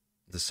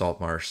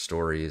Saltmarsh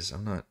stories?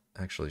 I'm not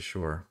actually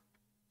sure.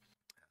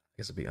 I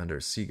guess it'd be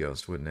under Sea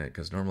Ghost, wouldn't it?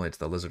 Because normally it's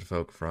the lizard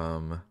folk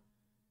from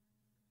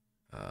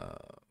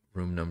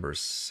room number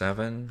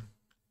 7.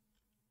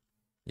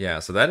 Yeah,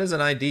 so that is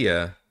an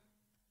idea.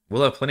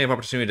 We'll have plenty of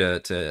opportunity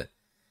to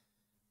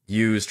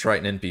use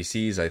Triton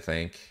NPCs, I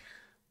think.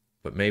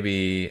 But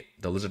maybe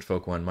the lizard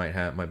folk one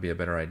might be a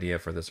better idea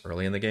for this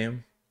early in the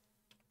game.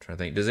 I'm trying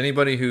to think. Does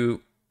anybody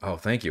who... Oh,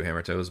 thank you,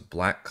 Hammertoes.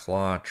 Black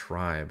Claw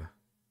Tribe.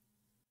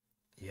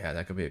 Yeah,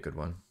 that could be a good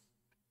one.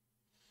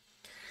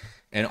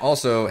 And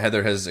also,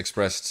 Heather has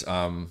expressed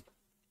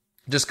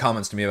just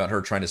comments to me about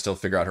her trying to still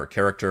figure out her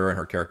character and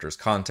her character's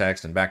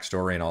context and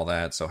backstory and all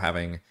that. So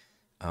having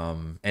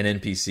an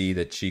NPC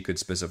that she could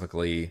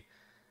specifically,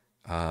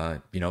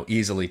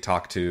 easily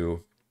talk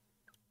to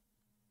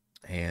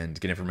and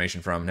get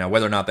information from. Now,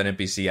 whether or not that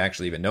NPC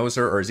actually even knows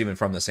her or is even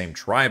from the same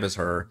tribe as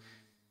her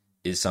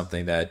is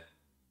something that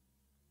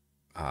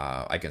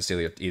I can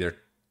still either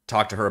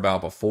talk to her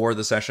about before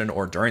the session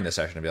or during the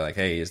session and be like,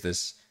 hey, is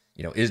this,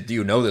 do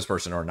you know this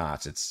person or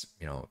not? It's,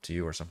 to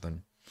you or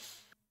something.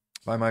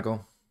 Bye,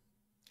 Michael.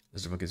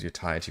 Lizard folk gives you a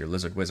tie to your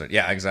lizard wizard.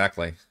 Yeah,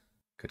 exactly.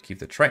 Could keep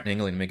the Triton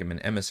angle and make him an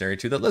emissary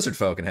to the lizard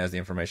folk and has the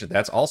information.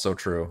 That's also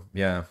true.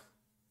 Yeah.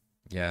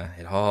 Yeah,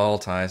 it all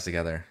ties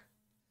together.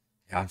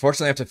 Yeah,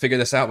 unfortunately, I have to figure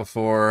this out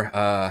before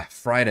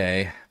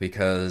Friday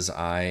because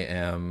I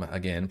am,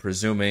 again,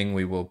 presuming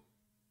we will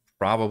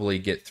probably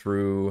get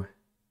through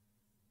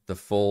the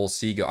full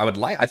Sea.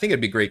 I think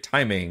it'd be great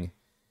timing.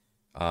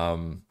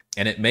 And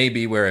it may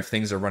be where if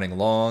things are running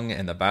long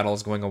and the battle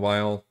is going a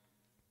while,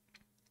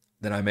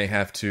 then I may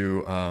have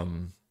to,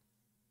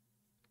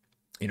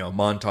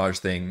 montage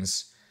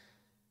things.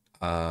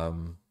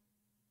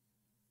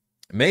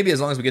 Maybe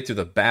as long as we get through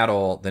the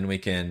battle, then we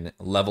can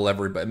level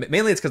everybody.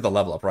 Mainly it's because the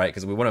level up, right?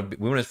 Because we want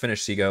to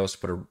finish Sea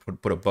Ghost,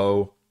 put a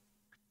bow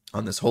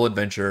on this whole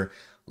adventure,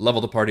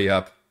 level the party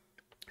up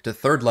to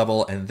 3rd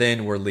level, and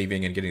then we're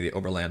leaving and getting the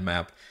overland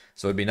map.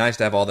 So it'd be nice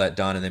to have all that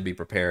done and then be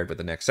prepared with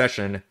the next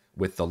session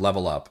with the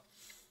level up.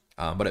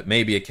 But it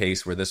may be a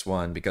case where this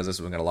one, because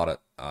this one got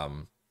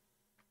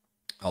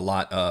a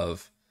lot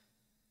of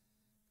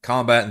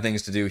combat and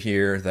things to do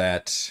here,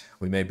 that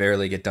we may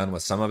barely get done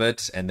with some of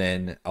it, and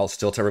then I'll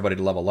still tell everybody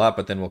to level up,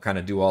 but then we'll kind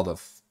of do all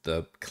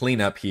the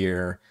cleanup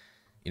here,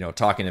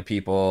 talking to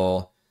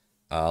people,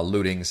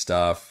 looting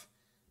stuff,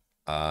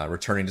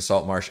 returning to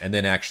Saltmarsh, and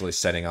then actually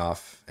setting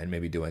off and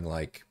maybe doing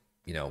like,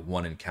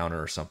 one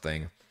encounter or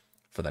something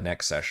for the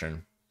next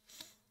session.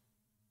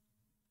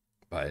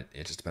 But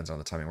it just depends on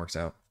the timing works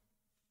out.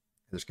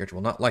 This character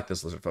will not like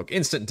this lizard folk.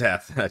 Instant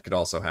death. That could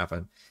also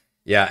happen.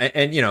 Yeah,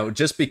 and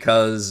just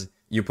because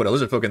you put a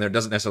lizard folk in there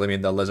doesn't necessarily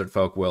mean the lizard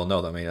folk will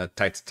know them. I mean,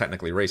 that's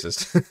technically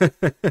racist.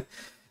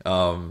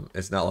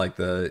 It's not like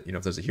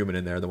if there's a human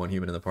in there, the one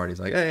human in the party is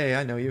like, hey,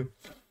 I know you.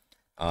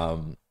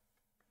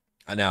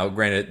 Now,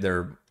 granted,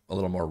 they're a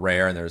little more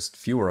rare and there's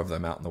fewer of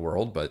them out in the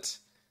world, but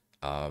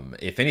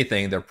if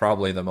anything, they're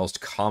probably the most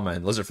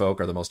common. Lizard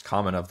folk are the most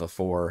common of the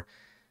 4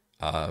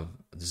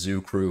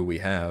 zoo crew we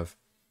have.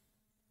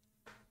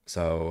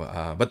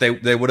 So, but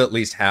they would at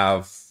least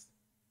have,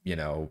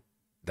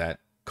 that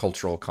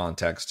cultural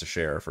context to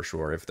share for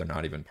sure, if they're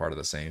not even part of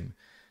the same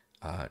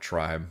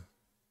tribe.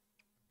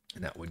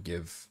 And that would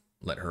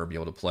let her be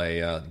able to play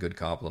good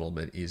cop a little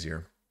bit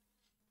easier.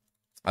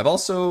 I've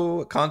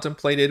also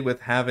contemplated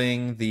with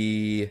having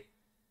the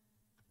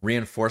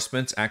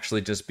reinforcements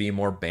actually just be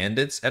more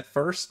bandits at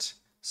first,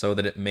 so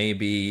that it may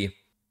be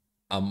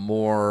a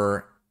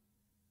more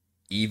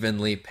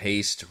evenly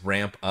paced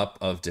ramp up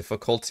of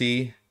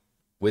difficulty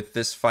with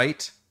this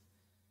fight.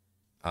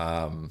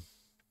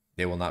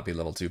 They will not be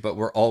level 2,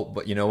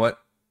 but you know what?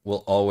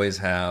 We'll always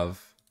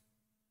have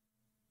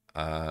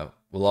our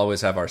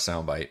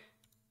soundbite.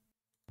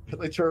 I'd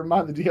like to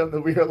remind the DM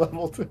that we are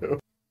level 2.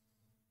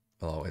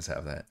 We'll always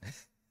have that.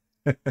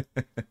 I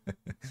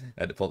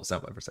had to pull the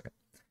soundbite for a second.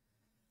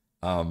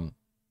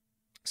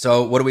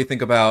 So what do we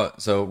think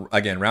about? So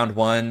again, round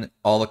 1,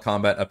 all the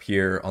combat up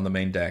here on the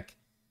main deck.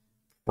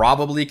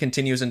 Probably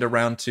continues into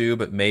round 2,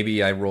 but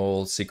maybe I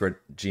roll secret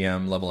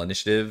GM level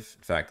initiative.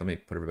 In fact, let me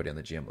put everybody on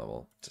the GM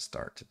level to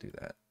start to do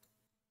that.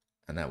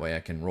 And that way I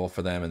can roll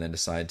for them and then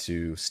decide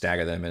to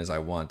stagger them as I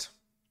want.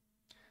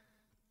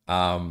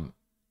 And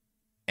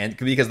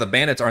because the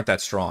bandits aren't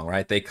that strong,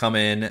 right? They come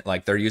in,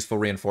 like, they're useful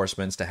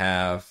reinforcements to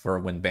have for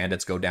when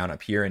bandits go down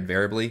up here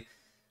invariably.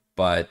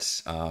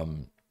 But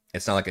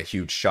it's not like a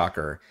huge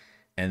shocker.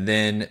 And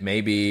then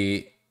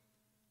maybe,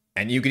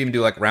 and you could even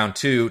do like round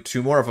 2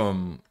 more of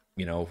them,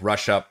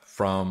 rush up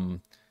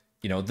from,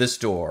 this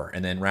door.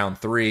 And then round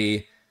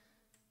 3,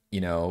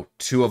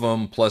 2 of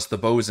them plus the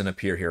bosun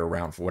appear here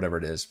around for whatever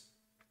it is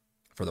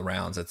for the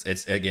rounds.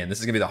 It's again, this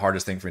is going to be the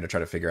hardest thing for me to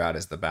try to figure out,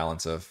 is the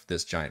balance of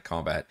this giant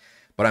combat.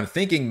 But I'm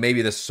thinking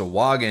maybe the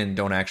Sahuagin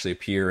don't actually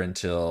appear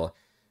until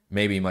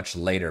maybe much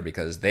later,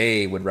 because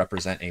they would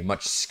represent a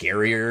much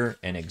scarier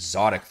and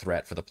exotic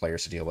threat for the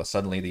players to deal with.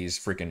 Suddenly these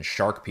freaking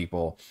shark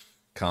people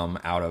come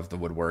out of the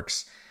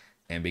woodworks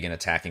and begin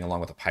attacking along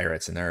with the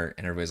pirates, and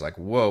everybody's like,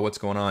 whoa, what's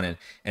going on?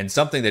 And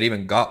something that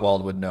even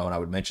Gottwald would know, and I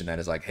would mention that,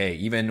 is like, hey,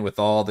 even with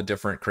all the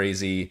different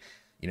crazy,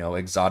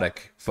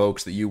 exotic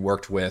folks that you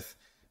worked with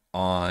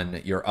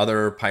on your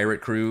other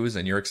pirate crews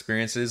and your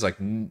experiences, like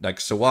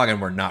Sahuagin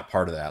were not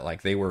part of that.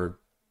 Like they were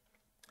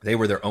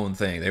their own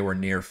thing. They were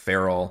near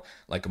feral,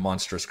 like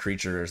monstrous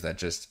creatures that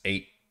just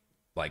ate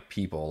like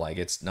people. Like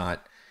it's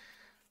not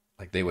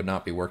like they would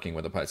not be working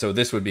with the pirate. So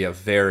this would be a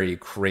very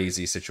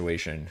crazy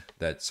situation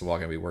that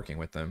Sahuagin would be working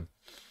with them.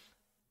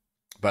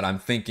 But I'm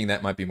thinking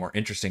that might be more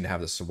interesting to have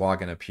the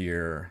Sahuagin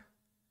appear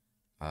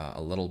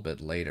a little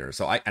bit later.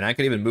 So I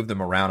could even move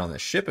them around on the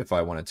ship if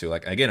I wanted to.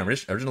 Like again,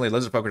 originally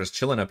Lizard Folk were just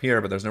chilling up here,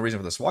 but there's no reason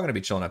for the Sahuagin to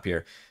be chilling up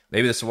here.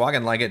 Maybe the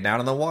Sahuagin like it down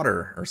in the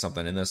water or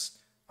something in this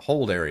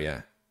hold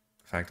area.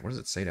 In fact, what does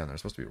it say down there?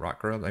 It's supposed to be rock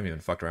grub. I haven't even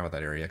fucked around with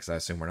that area because I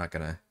assume we're not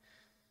gonna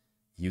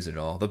use it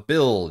all. The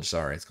bilge,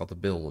 sorry, it's called the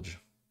bilge.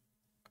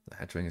 The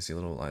hatchway, you can see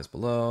little lies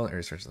below. The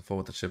area stretches the full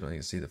with the ship, and you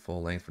can see the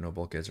full length for no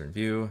bulkheads are in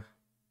view.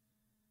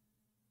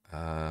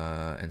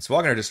 And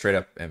Sahuagin are just straight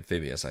up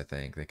amphibious, I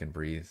think. They can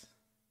breathe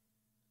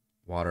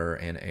water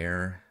and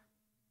air.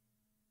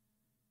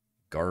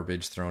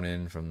 Garbage thrown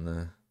in from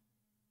the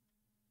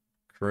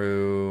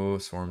crew.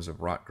 Swarms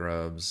of rot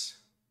grubs.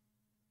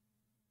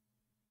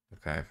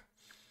 Okay.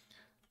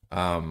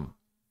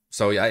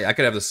 So yeah, I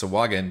could have the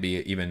Sahuagin be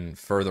even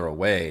further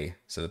away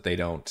so that they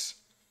don't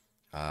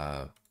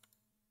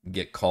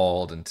get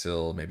called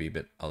until maybe a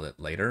bit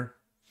later.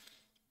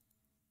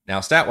 Now,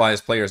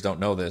 stat-wise, players don't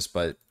know this,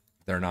 but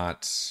they're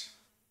not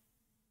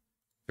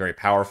very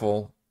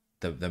powerful.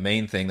 The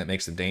main thing that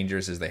makes them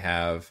dangerous is they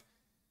have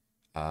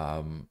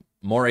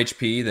more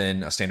HP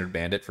than a standard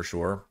bandit, for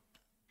sure.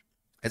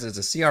 It's a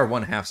CR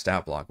 1/2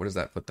 stat block. What does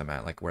that put them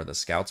at? Like where the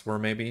scouts were,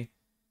 maybe?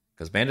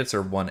 Because bandits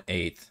are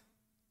 1/8.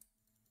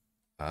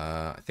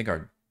 I think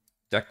our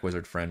deck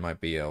wizard friend might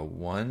be a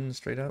 1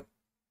 straight up.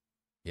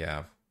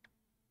 Yeah.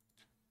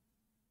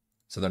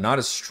 So they're not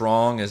as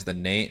strong as the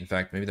Nate. In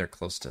fact, maybe they're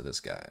close to this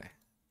guy.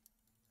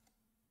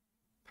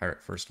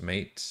 Pirate First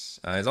Mate.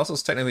 He's also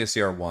technically a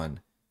CR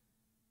 1.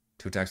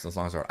 Two attacks with this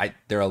longsword.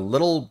 They're a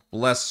little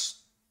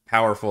less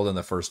powerful than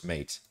the first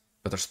mate,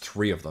 but there's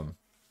three of them.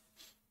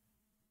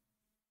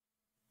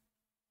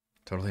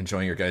 Totally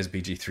enjoying your guys'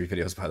 BG3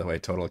 videos, by the way.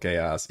 Total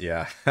chaos.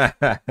 Yeah.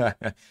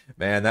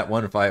 Man, that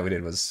one fight we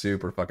did was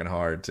super fucking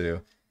hard,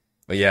 too.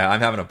 But yeah, I'm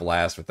having a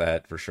blast with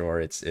that for sure.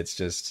 It's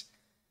just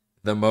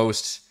the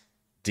most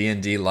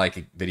D&D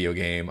like video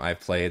game I've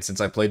played since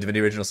I played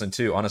Divinity Original Sin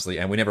 2, honestly.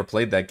 And we never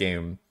played that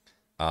game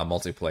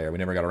multiplayer. We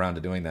never got around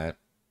to doing that.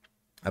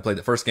 I played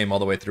the first game all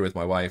the way through with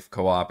my wife,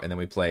 co-op, and then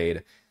we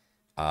played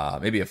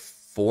maybe a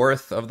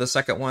fourth of the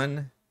second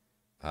one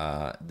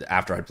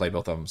after I'd played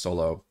both of them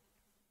solo.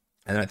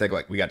 And then I think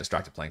like we got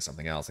distracted playing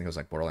something else. I think it was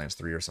like Borderlands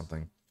 3 or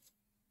something.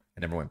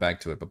 I never went back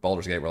to it. But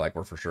Baldur's Gate,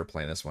 we're for sure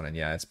playing this one. And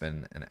yeah, it's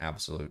been an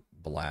absolute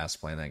blast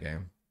playing that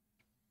game.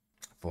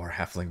 4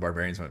 Halfling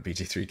Barbarians went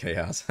BG3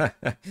 Chaos.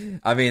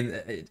 I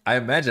mean, I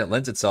imagine it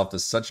lends itself to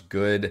such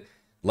good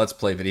Let's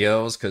Play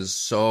videos because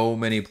so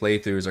many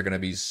playthroughs are going to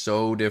be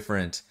so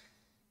different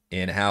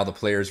in how the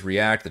players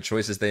react, the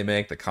choices they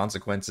make, the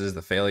consequences,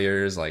 the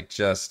failures, like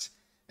just...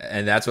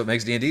 And that's what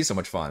makes D&D so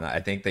much fun. I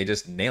think they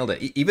just nailed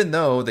it. Even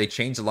though they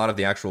changed a lot of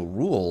the actual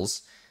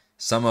rules,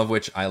 some of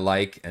which I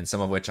like and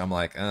some of which I'm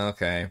like, oh,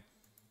 okay.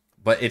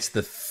 But it's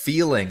the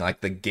feeling,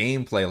 like the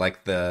gameplay,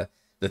 like the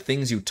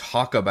things you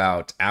talk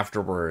about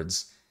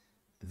afterwards,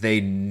 they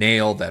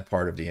nailed that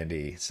part of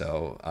D&D.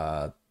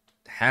 So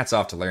hats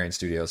off to Larian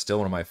Studios. Still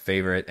one of my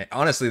favorite. And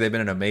honestly, they've been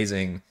an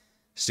amazing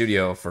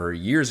studio for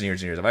years and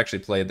years and years. I've actually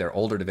played their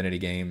older Divinity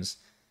games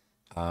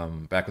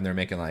back when they were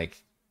making like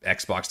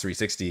Xbox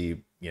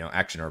 360,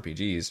 action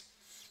RPGs.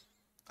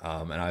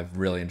 And I've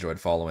really enjoyed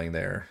following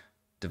their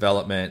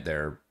development,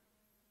 their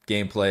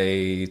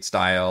gameplay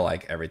style,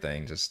 like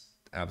everything. Just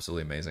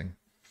absolutely amazing.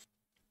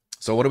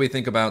 So what do we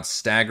think about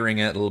staggering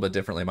it a little bit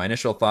differently? My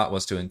initial thought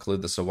was to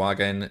include the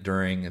Sahuagin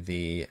during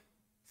the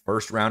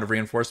first round of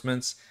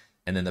reinforcements,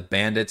 and then the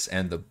bandits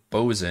and the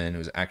bosun,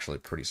 who's actually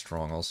pretty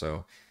strong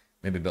also,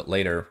 maybe a bit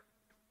later.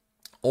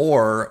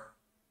 Or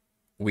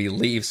we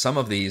leave some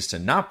of these to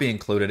not be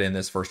included in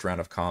this first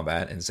round of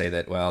combat and say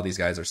that, well, these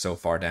guys are so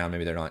far down,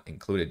 maybe they're not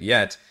included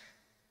yet.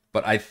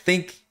 But I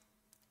think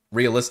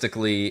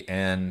realistically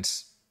and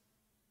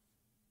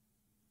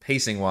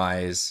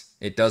pacing-wise,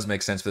 it does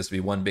make sense for this to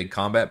be one big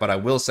combat. But I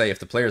will say, if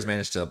the players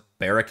manage to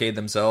barricade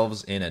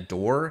themselves in a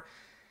door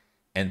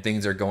and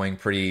things are going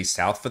pretty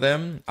south for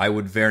them, I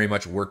would very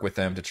much work with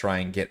them to try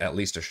and get at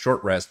least a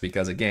short rest.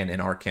 Because again, in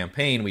our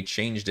campaign, we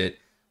changed it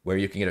where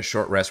you can get a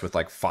short rest with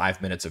like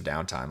 5 minutes of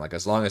downtime. Like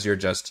as long as you're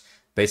just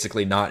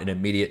basically not in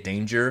immediate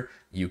danger,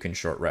 you can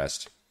short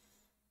rest,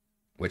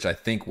 which I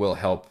think will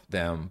help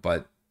them,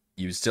 but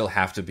you still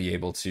have to be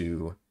able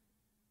to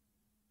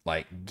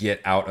like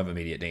get out of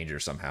immediate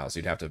danger somehow. So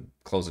you'd have to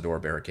close the door,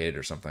 barricade it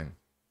or something.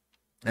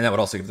 And that would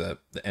also give the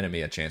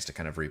enemy a chance to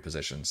kind of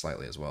reposition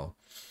slightly as well.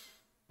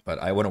 But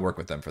I wouldn't work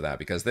with them for that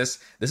because this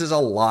is a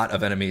lot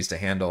of enemies to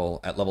handle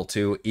at level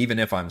 2, even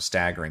if I'm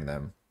staggering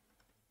them.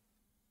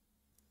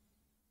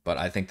 But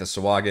I think the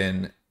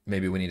Sahuagin,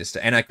 maybe we need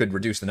to... And I could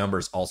reduce the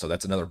numbers also.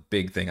 That's another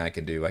big thing I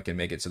can do. I can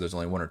make it so there's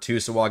only 1 or 2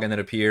 Sahuagin that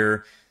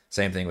appear.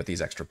 Same thing with these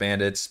extra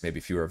bandits. Maybe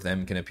fewer of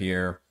them can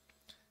appear.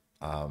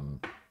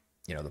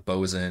 The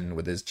bosun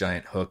with his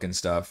giant hook and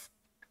stuff.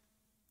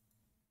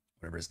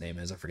 Whatever his name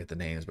is. I forget the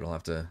names, but I'll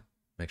have to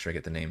make sure I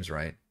get the names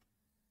right.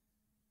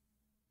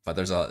 But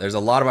there's a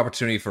lot of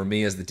opportunity for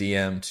me as the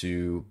DM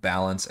to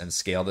balance and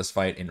scale this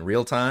fight in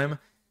real time.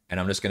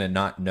 And I'm just going to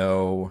not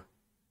know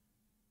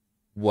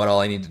what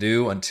all I need to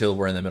do until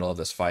we're in the middle of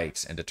this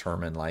fight and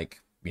determine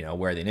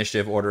where the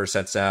initiative order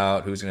sets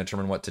out, who's going to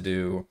determine what to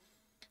do,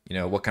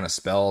 what kind of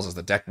spells is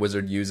the deck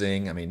wizard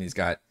using. I mean, he's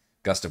got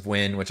Gust of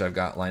Wind, which I've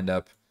got lined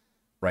up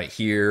right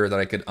here that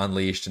I could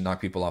unleash to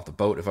knock people off the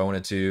boat if I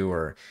wanted to.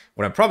 Or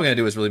what I'm probably going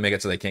to do is really make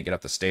it so they can't get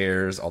up the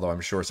stairs, although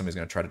I'm sure somebody's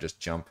going to try to just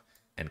jump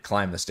and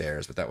climb the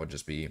stairs, but that would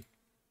just be,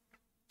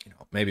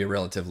 maybe a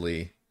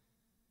relatively,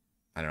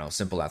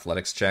 simple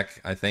athletics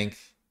check, I think.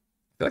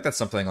 I feel like that's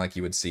something like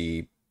you would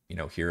see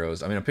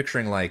heroes. I mean, I'm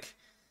picturing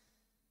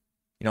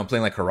I'm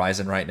playing like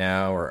Horizon right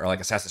now, or like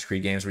Assassin's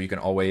Creed games where you can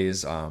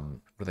always, what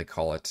do they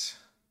call it?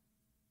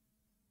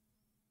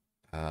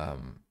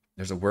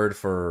 There's a word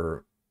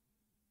for,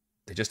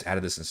 they just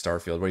added this in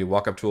Starfield, where you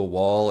walk up to a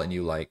wall and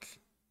you like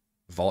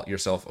vault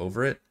yourself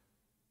over it.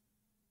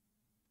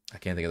 I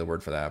can't think of the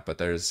word for that, but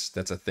that's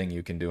a thing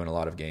you can do in a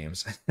lot of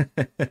games.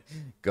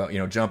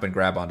 Go, jump and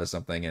grab onto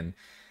something, and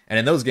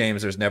in those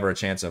games, there's never a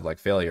chance of like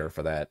failure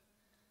for that.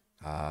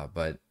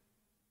 But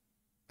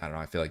I don't know.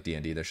 I feel like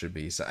D&D there should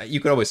be. So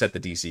you could always set the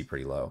DC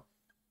pretty low.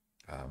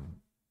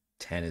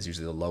 10 is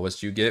usually the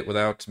lowest you get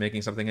without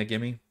making something a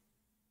gimme.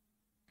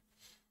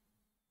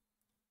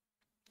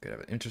 Could have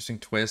an interesting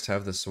twist.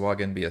 Have the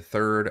Sahuagin be a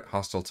third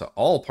hostile to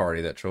all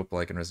party. That trope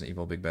like in Resident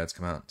Evil Big Bads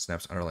come out.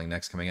 Snaps underling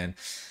next coming in.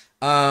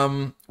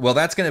 Well,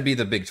 that's going to be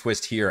the big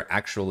twist here.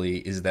 Actually,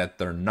 is that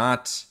they're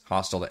not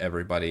hostile to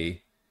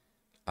everybody,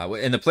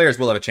 and the players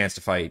will have a chance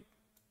to fight.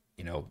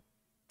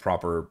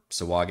 Proper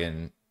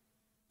Sahuagin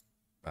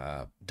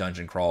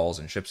dungeon crawls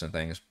and ships and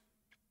things.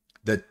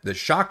 The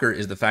shocker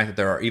is the fact that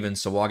there are even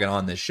Sahuagin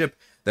on this ship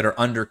that are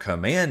under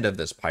command of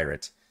this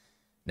pirate.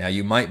 Now,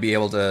 you might be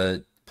able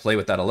to play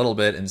with that a little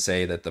bit and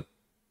say that the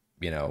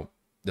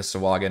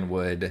Sahuagin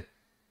would,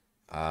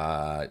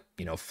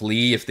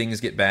 flee if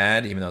things get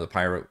bad, even though the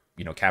pirate,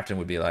 captain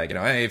would be like,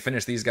 hey,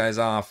 finish these guys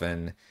off.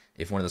 And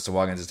if one of the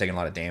Sahuagins is taking a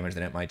lot of damage,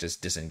 then it might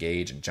just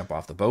disengage and jump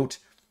off the boat.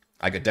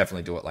 I could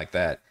definitely do it like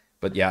that.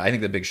 But yeah, I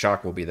think the big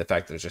shock will be the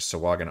fact that there's just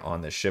Sahuagin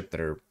on this ship that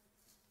are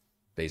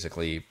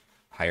basically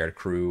hired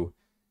crew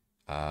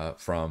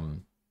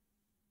from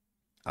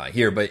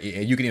here. But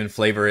you can even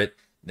flavor it.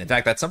 In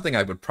fact, that's something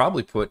I would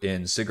probably put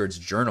in Sigurd's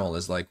journal,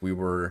 is like we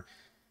were,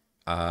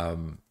 a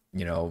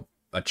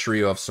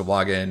trio of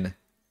Sahuagin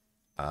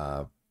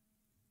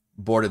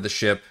boarded the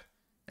ship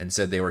and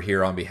said they were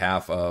here on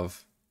behalf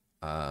of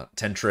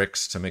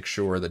Tentrix to make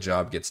sure the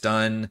job gets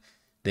done.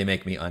 They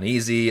make me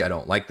uneasy. I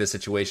don't like this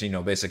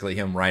situation. Basically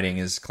him writing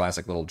his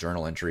classic little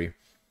journal entry.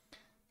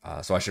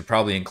 So I should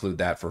probably include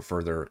that for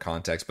further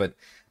context. But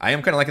I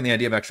am kind of liking the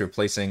idea of actually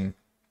replacing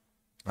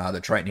the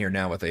Triton here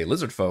now with a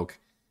lizard folk,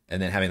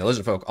 and then having the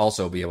lizard folk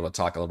also be able to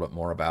talk a little bit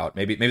more about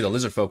maybe the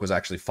lizard folk was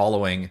actually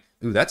following.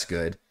 Ooh, that's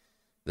good.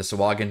 The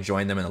Sahuagin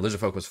joined them, and the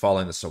lizard folk was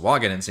following the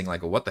Sahuagin and saying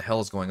like, well, what the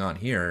hell is going on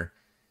here?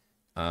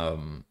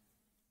 Or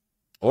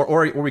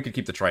we could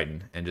keep the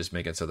Triton and just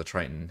make it so the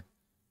Triton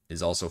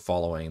is also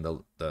following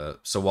the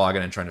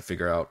Sahuagin and trying to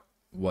figure out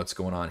what's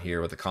going on here,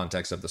 with the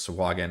context of the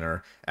Sahuagin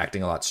are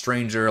acting a lot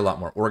stranger, a lot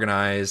more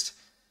organized,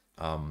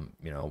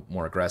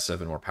 more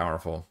aggressive and more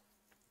powerful.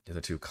 The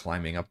other two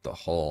climbing up the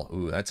hull.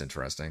 Ooh, that's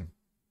interesting.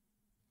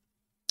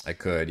 I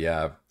could,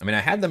 yeah. I mean, I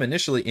had them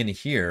initially in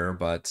here,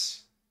 but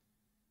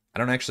I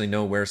don't actually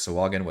know where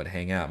Sahuagin would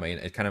hang out. I mean,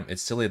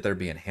 it's silly that they're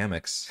being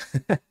hammocks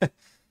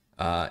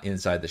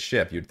inside the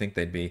ship. You'd think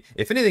they'd be,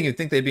 if anything, you'd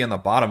think they'd be on the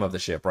bottom of the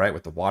ship, right?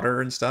 With the water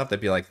and stuff.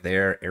 That'd be like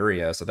their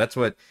area. So that's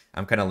what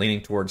I'm kind of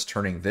leaning towards,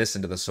 turning this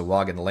into the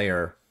Sahuagin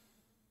lair.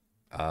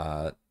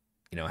 Have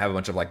a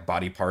bunch of like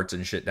body parts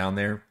and shit down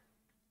there.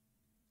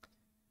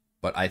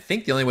 But I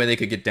think the only way they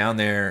could get down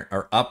there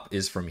or up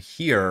is from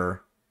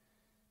here.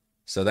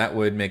 So that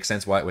would make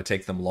sense why it would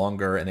take them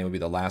longer, and they would be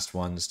the last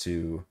ones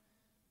to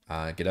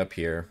get up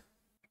here.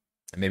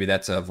 And maybe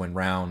that's of when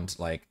round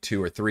like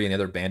 2 or 3 and the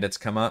other bandits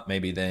come up.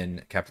 Maybe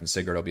then Captain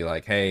Sigurd will be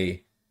like,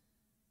 hey,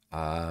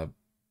 grab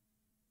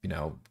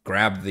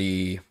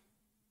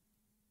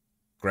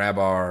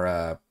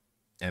our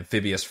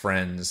amphibious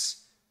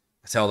friends,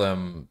 tell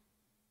them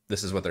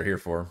this is what they're here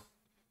for.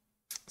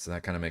 So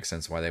that kind of makes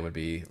sense why they would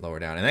be lower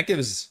down. And that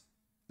gives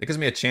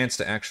me a chance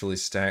to actually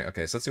stack.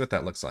 Okay, so let's see what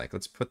that looks like.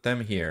 Let's put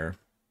them here.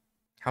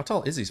 How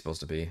tall is he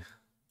supposed to be?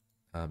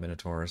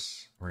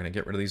 Minotaurus. We're going to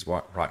get rid of these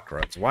rot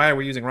grubs. Why are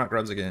we using rot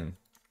grubs again?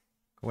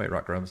 Go away,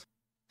 rot grubs.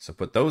 So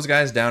put those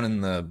guys down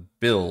in the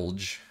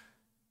bilge.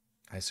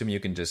 I assume you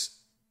can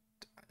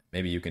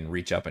maybe you can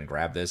reach up and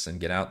grab this and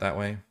get out that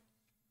way.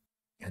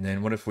 And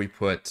then what if we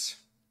put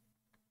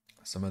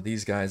some of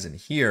these guys in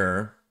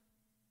here?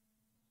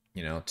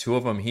 2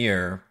 of them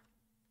here,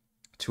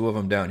 2 of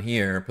them down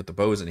here, put the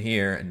bows in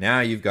here, and now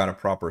you've got a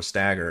proper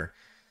stagger.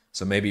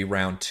 So maybe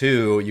round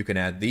 2, you can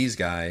add these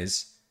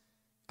guys.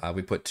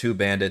 We put 2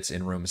 bandits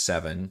in room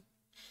 7.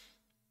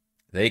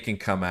 They can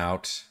come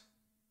out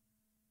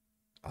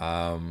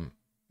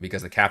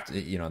because the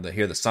captain, they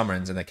hear the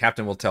summons, and the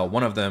captain will tell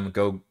one of them,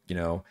 go,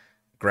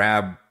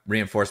 grab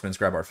reinforcements,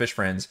 grab our fish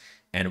friends,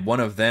 and one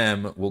of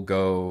them will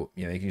go,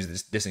 you can use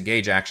this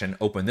disengage action,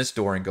 open this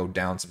door and go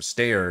down some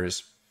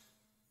stairs,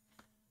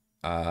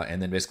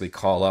 and then basically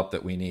call up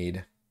that we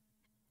need,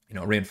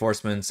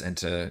 reinforcements and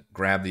to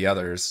grab the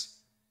others.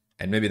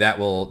 And maybe that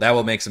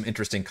will make some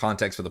interesting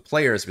context for the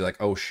players to be like,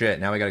 oh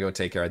shit, now we got to go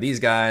take care of these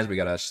guys. We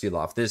got to seal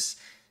off this,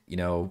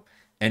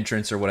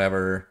 entrance or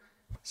whatever.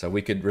 So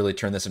we could really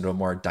turn this into a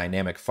more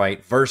dynamic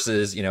fight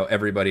versus,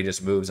 everybody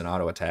just moves and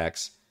auto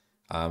attacks.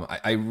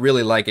 I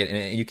really like it.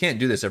 And you can't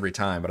do this every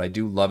time, but I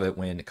do love it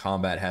when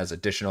combat has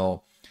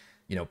additional,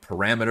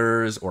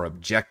 parameters or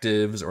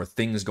objectives or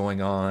things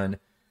going on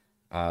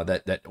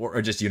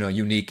or just,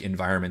 unique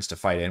environments to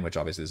fight in, which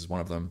obviously this is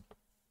one of them.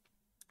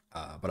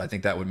 But I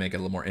think that would make it a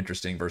little more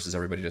interesting versus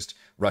everybody just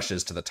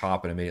rushes to the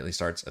top and immediately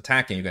starts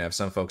attacking. You're going to have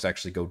some folks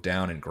actually go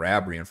down and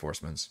grab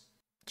reinforcements.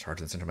 Charge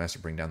the Center Master,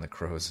 bring down the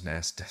Crow's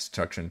Nest,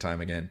 destruction time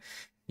again.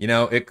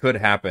 It could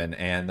happen,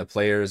 and the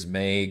players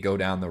may go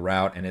down the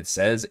route, and it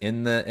says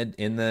in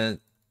the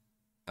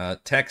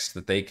text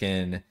that they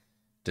can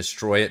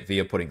destroy it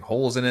via putting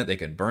holes in it. They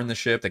can burn the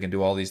ship. They can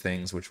do all these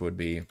things, which would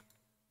be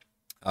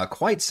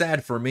quite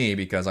sad for me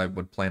because I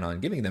would plan on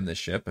giving them this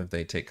ship if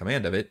they take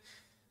command of it.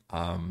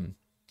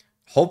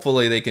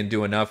 Hopefully they can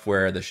do enough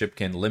where the ship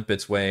can limp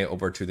its way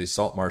over to the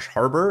Saltmarsh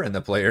harbor and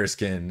the players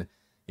can,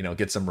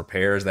 get some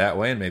repairs that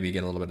way and maybe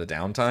get a little bit of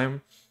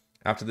downtime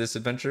after this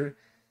adventure.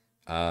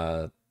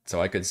 So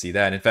I could see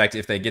that. In fact,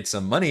 if they get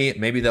some money,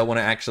 maybe they'll want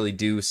to actually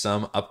do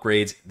some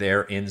upgrades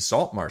there in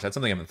Saltmarsh. That's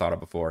something I haven't thought of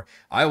before.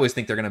 I always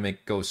think they're going to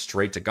go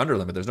straight to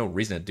Gunderlin, but there's no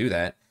reason to do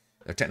that.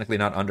 They're technically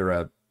not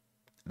under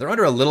they're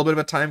under a little bit of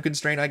a time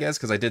constraint, I guess,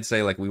 because I did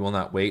say, we will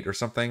not wait or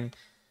something.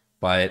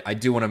 But I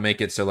do want to make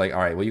it so like, all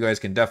right, well, you guys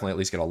can definitely at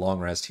least get a long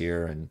rest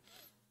here. And,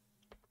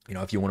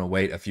 if you want to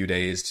wait a few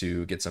days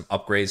to get some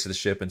upgrades to the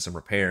ship and some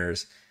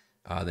repairs,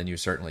 then you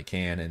certainly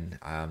can.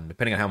 And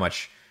depending on how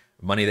much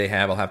money they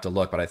have, I'll have to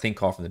look. But I think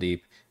Call from the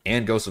Deep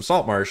and Ghost of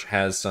Saltmarsh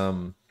has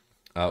some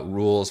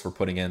rules for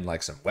putting in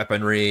like some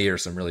weaponry or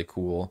some really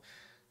cool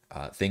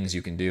things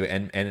you can do.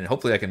 And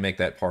hopefully I can make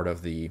that part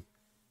of the,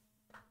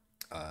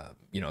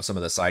 some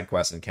of the side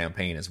quests and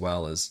campaign, as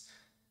well as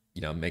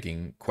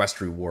making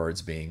quest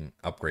rewards being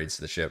upgrades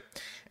to the ship.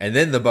 And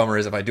then the bummer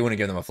is if I do want to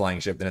give them a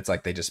flying ship, then it's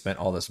like they just spent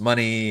all this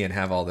money and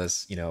have all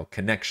this,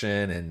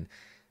 connection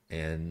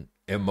and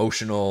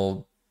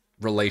emotional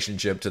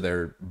relationship to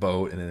their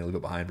boat, and then they leave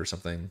it behind for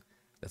something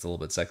that's a little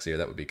bit sexier.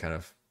 That would be kind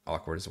of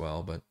awkward as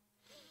well. But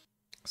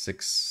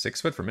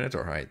 6 foot for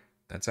Minotaur height.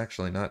 That's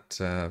actually not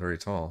very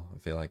tall. I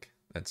feel like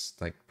that's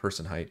like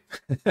person height.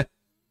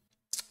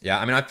 Yeah,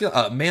 I mean, I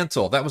feel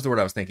mantle. That was the word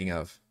I was thinking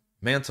of.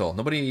 Mantle.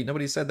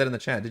 Nobody said that in the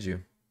chat, did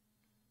you?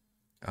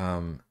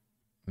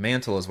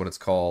 Mantle is what it's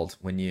called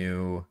when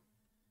you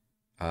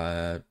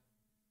go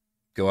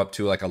up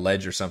to like a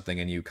ledge or something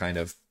and you kind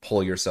of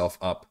pull yourself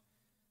up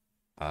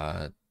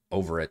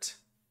over it.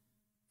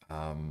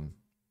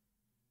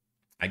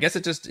 I guess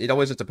it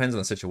always just depends on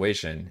the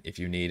situation if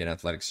you need an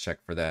athletics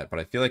check for that. But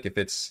I feel like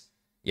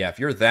if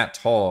you're that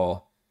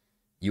tall,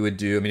 you would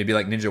do, I mean, it'd be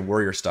like Ninja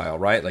Warrior style,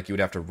 right? Like you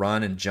would have to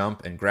run and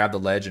jump and grab the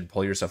ledge and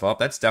pull yourself up.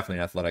 That's definitely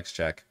an athletics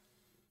check.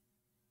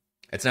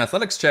 It's an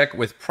athletics check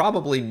with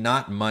probably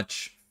not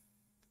much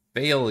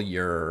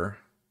failure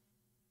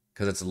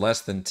because it's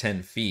less than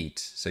 10 feet.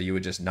 So you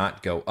would just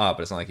not go up.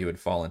 It's not like you would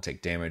fall and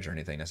take damage or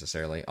anything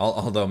necessarily.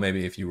 Although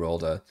maybe if you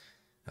rolled a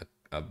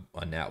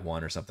nat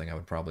 1 or something, I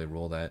would probably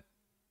rule that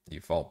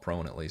you fall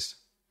prone at least.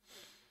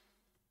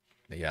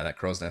 But yeah, that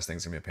crow's nest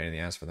thing's going to be a pain in the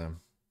ass for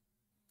them.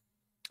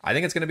 I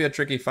think it's going to be a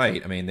tricky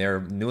fight. I mean, they're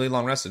newly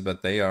long rested,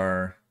 but they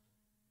are...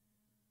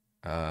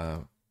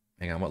 hang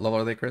on, what level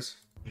are they, Chris?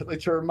 Like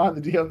to remind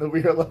the DM that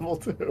we are level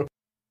 2.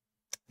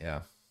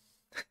 Yeah.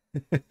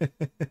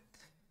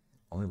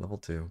 Only level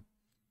 2.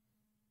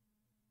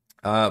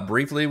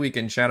 Briefly, we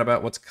can chat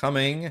about what's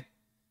coming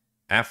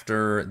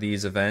after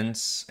these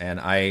events. And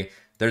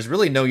there's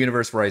really no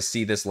universe where I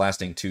see this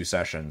lasting 2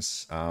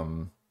 sessions.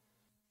 Well,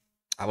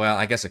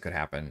 I guess it could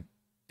happen.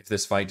 If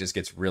this fight just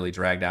gets really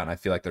dragged out and I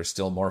feel like there's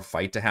still more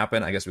fight to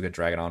happen, I guess we could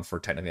drag it on for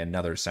technically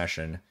another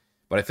session.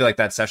 But I feel like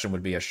that session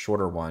would be a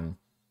shorter one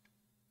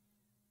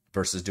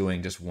versus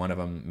doing just one of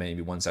them,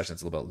 maybe one session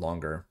that's a little bit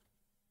longer.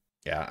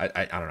 Yeah,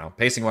 I don't know.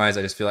 Pacing-wise,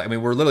 I just feel like, I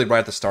mean, we're literally right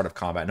at the start of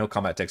combat. No,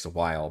 combat takes a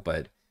while,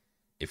 but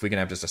if we can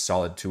have just a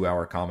solid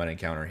 2-hour combat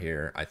encounter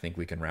here, I think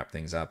we can wrap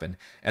things up. And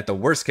at the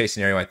worst-case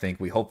scenario, I think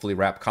we hopefully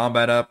wrap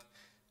combat up,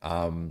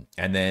 and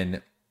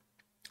then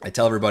I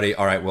tell everybody,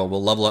 all right, well,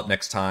 we'll level up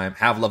next time,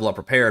 have level up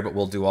prepared, but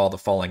we'll do all the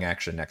falling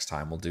action next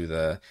time. We'll do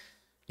the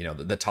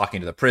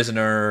talking to the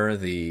prisoner,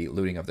 the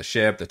looting of the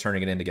ship, the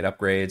turning it in to get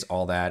upgrades,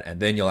 all that.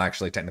 And then you'll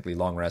actually technically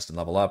long rest and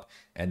level up.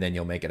 And then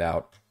you'll make it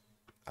out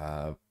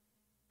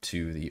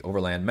to the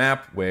overland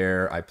map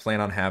where I plan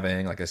on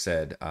having, like I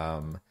said,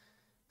 the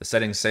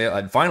setting sail.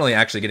 And finally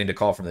actually getting to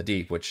Call from the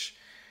Deep, which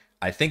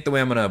I think the way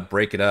I'm going to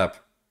break it up,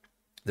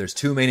 there's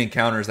 2 main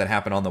encounters that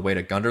happen on the way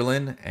to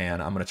Gunderlin,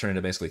 and I'm going to turn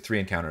into basically 3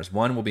 encounters.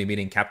 One will be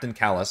meeting Captain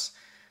Callus,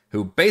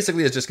 who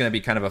basically is just going to be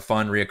kind of a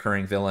fun,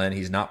 reoccurring villain.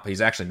 He's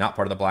actually not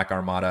part of the Black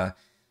Armada.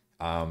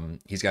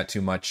 He's got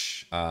too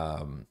much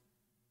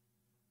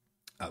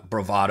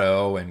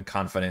bravado and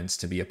confidence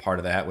to be a part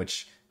of that,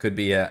 which could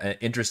be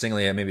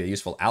interestingly maybe a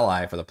useful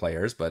ally for the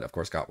players, but of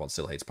course Gottwald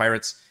still hates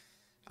pirates.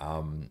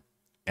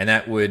 And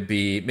that would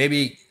be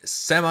maybe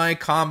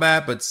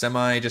semi-combat, but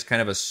just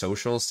kind of a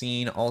social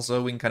scene.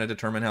 Also, we can kind of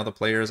determine how the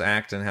players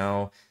act and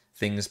how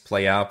things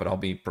play out, but I'll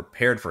be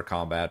prepared for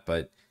combat,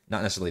 but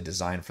not necessarily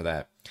designed for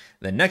that.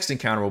 The next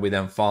encounter will be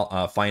them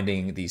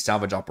finding the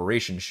salvage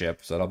operation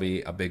ship, so that'll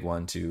be a big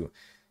one to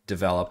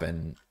develop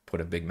and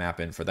put a big map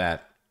in for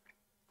that.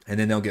 And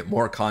then they'll get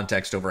more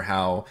context over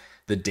how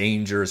the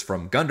dangers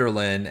from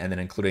Gunderlin, and then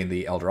including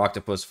the Elder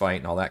Octopus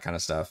fight and all that kind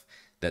of stuff,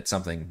 that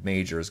something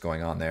major is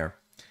going on there.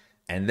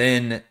 And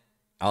then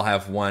I'll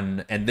have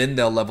one, and then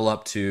they'll level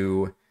up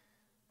to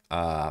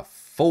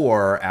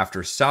 4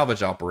 after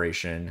salvage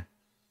operation.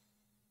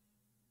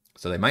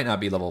 So they might not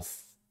be level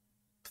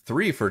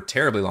 3 for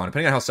terribly long,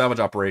 depending on how salvage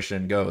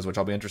operation goes, which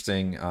I'll be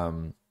interesting.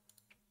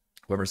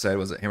 Whoever said,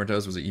 was it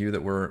Hammertoes? Was it you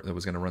that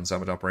was going to run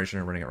salvage operation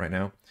and running it right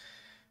now?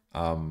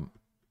 I'll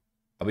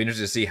be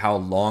interested to see how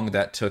long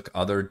that took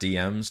other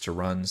DMs to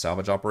run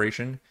salvage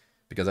operation,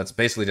 because that's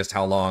basically just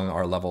how long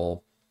our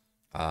level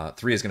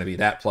 3 is going to be.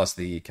 That plus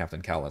the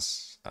Captain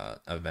Callus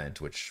event,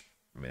 which,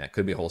 I mean, that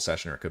could be a whole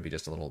session or it could be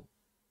just a little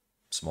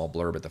small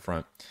blurb at the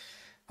front.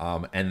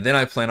 And then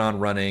I plan on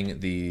running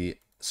the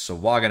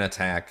Sawagan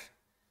attack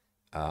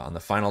on the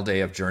final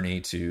day of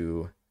journey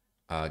to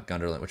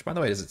Gunderlin, which, by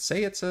the way, does it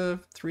say it's a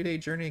 3-day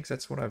journey? Because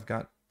that's what I've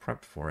got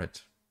prepped for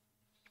it.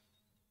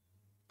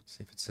 Let's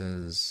see if it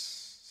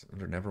says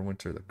under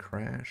Neverwinter, the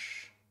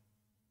crash.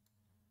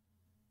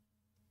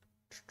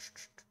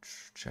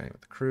 Chatting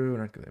with the crew,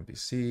 not good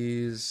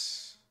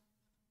NPCs.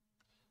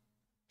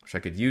 Wish I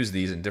could use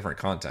these in different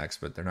contexts,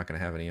 but they're not going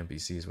to have any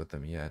NPCs with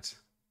them yet.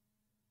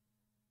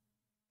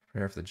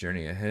 Prepare for the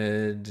journey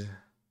ahead.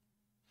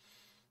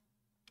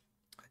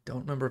 I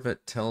don't remember if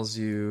it tells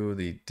you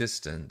the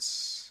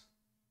distance.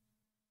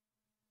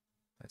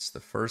 That's the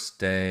first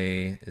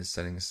day is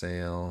setting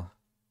sail,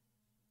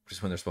 which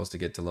is when they're supposed to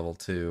get to level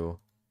 2.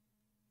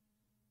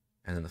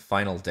 And then the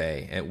final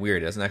day.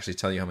 Weird, it doesn't actually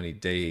tell you how many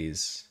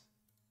days.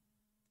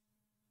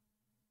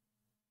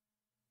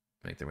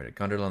 Make their way to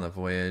Gunderland on the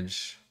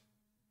voyage.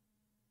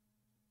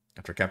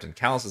 After Captain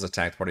Callus is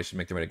attacked, the party should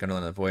make their way to Gunderland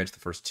on the voyage. The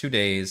first 2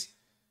 days,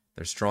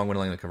 their strong wind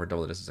will cover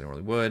double the distance they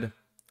normally would.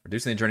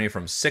 Reducing the journey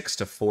from 6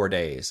 to 4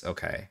 days.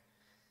 Okay.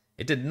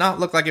 It did not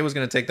look like it was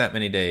going to take that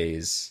many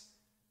days.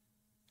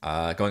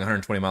 Going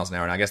 120 miles an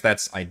hour. And I guess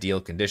that's ideal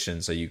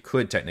conditions, so you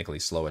could technically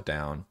slow it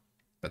down.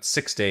 But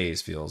 6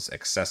 days feels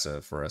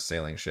excessive for a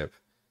sailing ship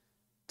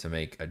to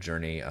make a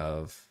journey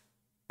of,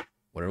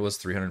 what it was,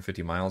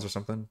 350 miles or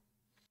something?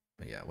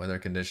 But yeah, weather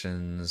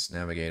conditions,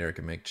 navigator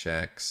can make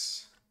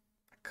checks.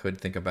 I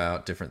could think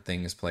about different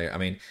things player. I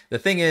mean, the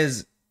thing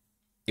is,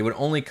 it would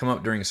only come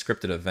up during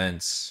scripted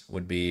events,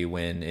 would be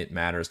when it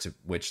matters to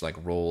which like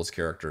roles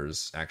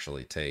characters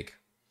actually take.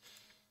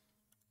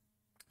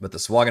 But the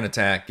Swagan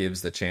attack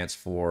gives the chance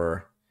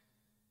for,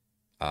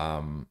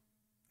 I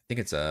think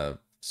it's a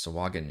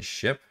Swagan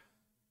ship.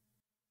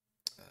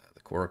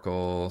 The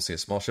Coracle, see a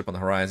small ship on the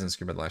horizon,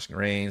 skewered by the lashing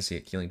rain, see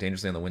it keeling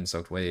dangerously on the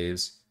wind-soaked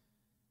waves.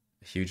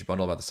 A huge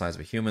bundle about the size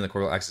of a human. The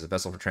Coracle acts as a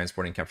vessel for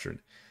transporting captured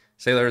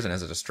sailors and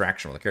as a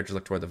distraction. While the characters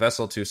look toward the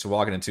vessel, 2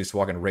 Swagan and 2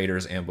 Swagan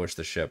raiders ambush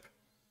the ship.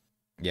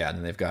 Yeah, and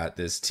then they've got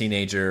this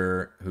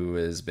teenager who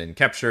has been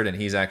captured, and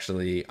he's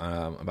actually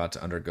about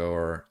to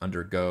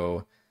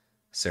undergo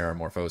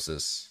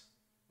Ceramorphosis,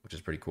 which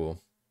is pretty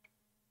cool.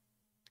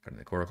 Got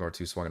the Coracle,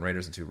 2 Swagan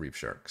raiders, and 2 reef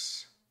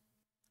sharks.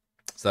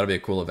 So that'll be a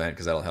cool event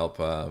because that'll help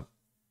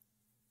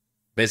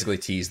basically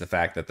tease the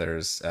fact that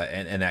there's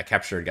and that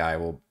captured guy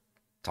will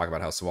talk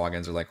about how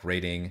Swagans are like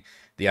raiding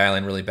the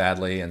island really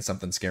badly, and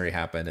something scary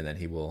happened, and then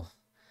he will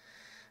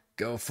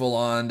go full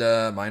on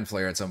Mind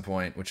Flayer at some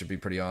point, which would be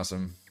pretty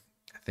awesome.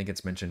 I think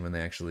it's mentioned when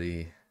they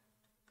actually...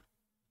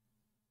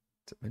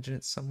 Did it mention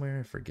it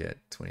somewhere? I forget.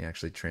 It's when he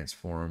actually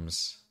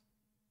transforms.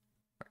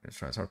 The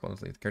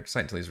character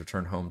site until he's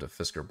returned home to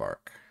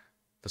Fiskerbark.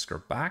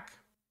 Fiskerback?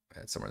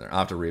 It's somewhere there. I'll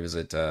have to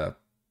revisit the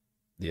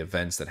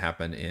events that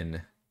happen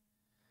in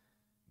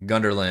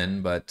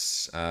Gunderland,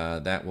 but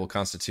that will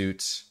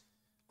constitute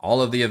all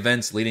of the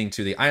events leading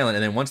to the island.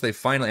 And then once they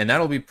finally... And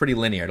that'll be pretty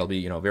linear. It'll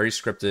be, very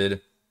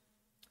scripted.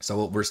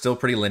 So we're still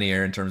pretty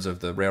linear in terms of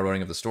the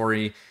railroading of the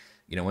story.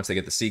 Once they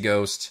get the Sea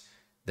Ghost,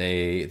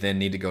 they then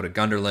need to go to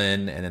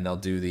Gunderland, and then they'll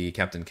do the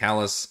Captain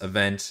Callus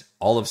event,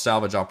 all of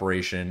Salvage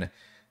Operation,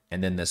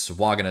 and then the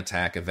Swagan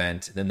attack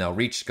event. Then they'll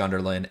reach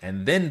Gunderland,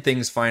 and then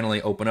things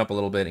finally open up a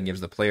little bit and gives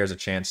the players a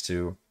chance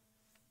to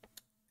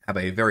have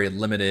a very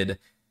limited,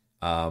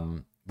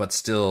 but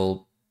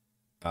still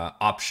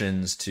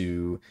options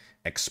to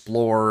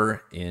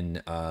explore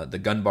in the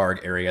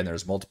Gunbarg area. And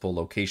there's multiple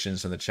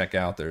locations for the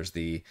checkout. There's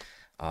the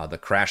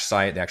crash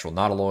site, the actual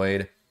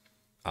Nautiloid,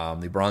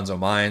 the Bronzo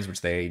Mines,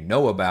 which they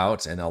know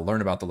about, and they'll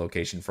learn about the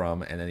location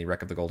from, and then the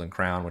Wreck of the Golden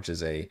Crown, which is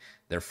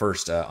their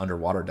first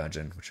underwater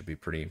dungeon, which would be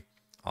pretty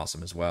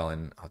awesome as well.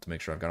 And I'll have to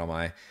make sure I've got all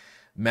my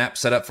map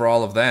set up for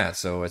all of that.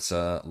 So it's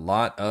a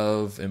lot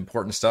of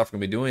important stuff we're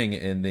going to be doing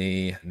in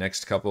the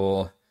next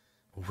couple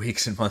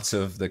weeks and months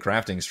of the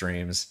crafting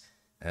streams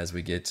as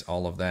we get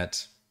all of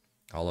that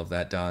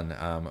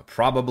done.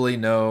 Probably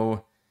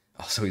no...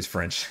 Also, he's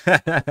French.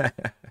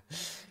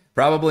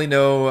 Probably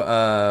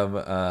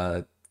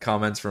no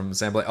comments from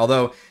Samblade.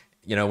 Although,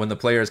 when the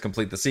players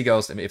complete the Sea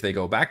Ghost, if they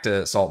go back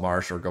to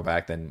Saltmarsh or go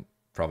back, then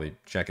probably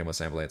check in with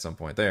Samblade at some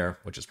point there,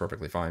 which is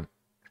perfectly fine.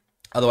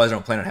 Otherwise, I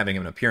don't plan on having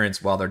him an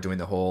appearance while they're doing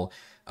the whole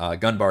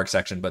Gunbark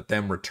section, but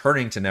them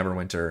returning to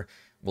Neverwinter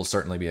will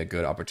certainly be a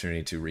good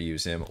opportunity to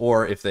reuse him.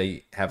 Or if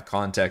they have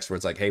context where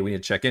it's like, hey, we need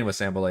to check in with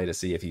Samblade to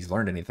see if he's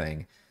learned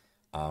anything,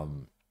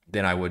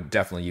 then I would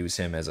definitely use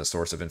him as a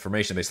source of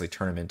information, basically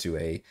turn him into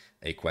a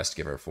quest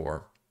giver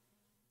for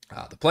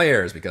the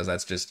players, because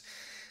that's just,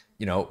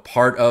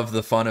 part of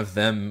the fun of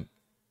them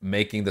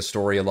making the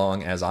story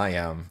along as I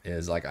am,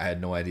 is like, I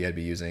had no idea I'd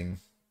be using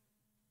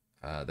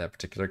that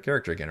particular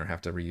character again, or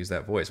have to reuse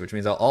that voice, which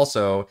means I'll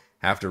also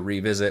have to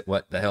revisit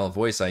what the hell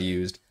voice I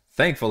used.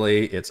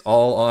 Thankfully, it's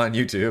all on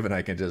YouTube, and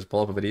I can just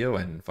pull up a video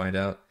and find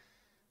out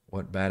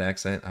what bad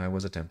accent I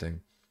was attempting.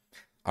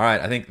 All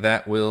right, I think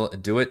that will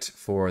do it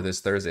for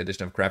this Thursday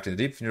edition of Crafting the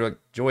Deep. If you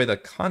enjoy the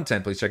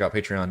content, please check out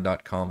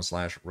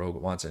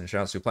patreon.com/Rogue Watson.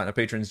 Shoutouts to Platinum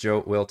patrons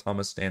Joe, Will,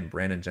 Thomas, Stan,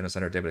 Brandon,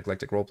 Genocider, David,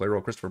 Eclectic, Roleplay,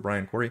 Roll, Christopher,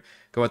 Brian, Corey,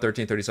 Goa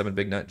 1337,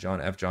 Big Nut, John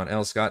F, John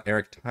L, Scott,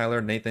 Eric,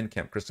 Tyler, Nathan,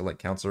 Camp Crystal Lake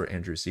Counselor,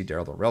 Andrew C,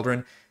 Daryl the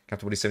Reldrin,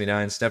 Captain Woody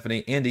 79,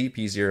 Stephanie, Andy,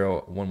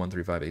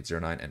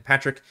 P011358009, and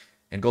Patrick.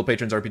 And gold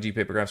patrons RPG,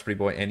 Papergraphs, Pretty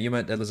Boy, and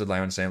Yuma, Dead Lizard,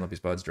 Lion, Sam, Lumpy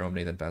Spuds, Jerome,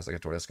 Nathan, Fast Like a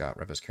Tortoise, Scott,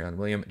 Refus, Carolyn,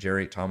 William,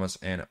 Jerry, Thomas,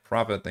 and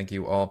Prophet. Thank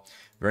you all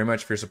very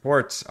much for your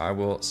support. I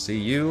will see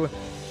you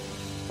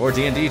for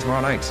D&D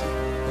tomorrow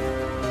night.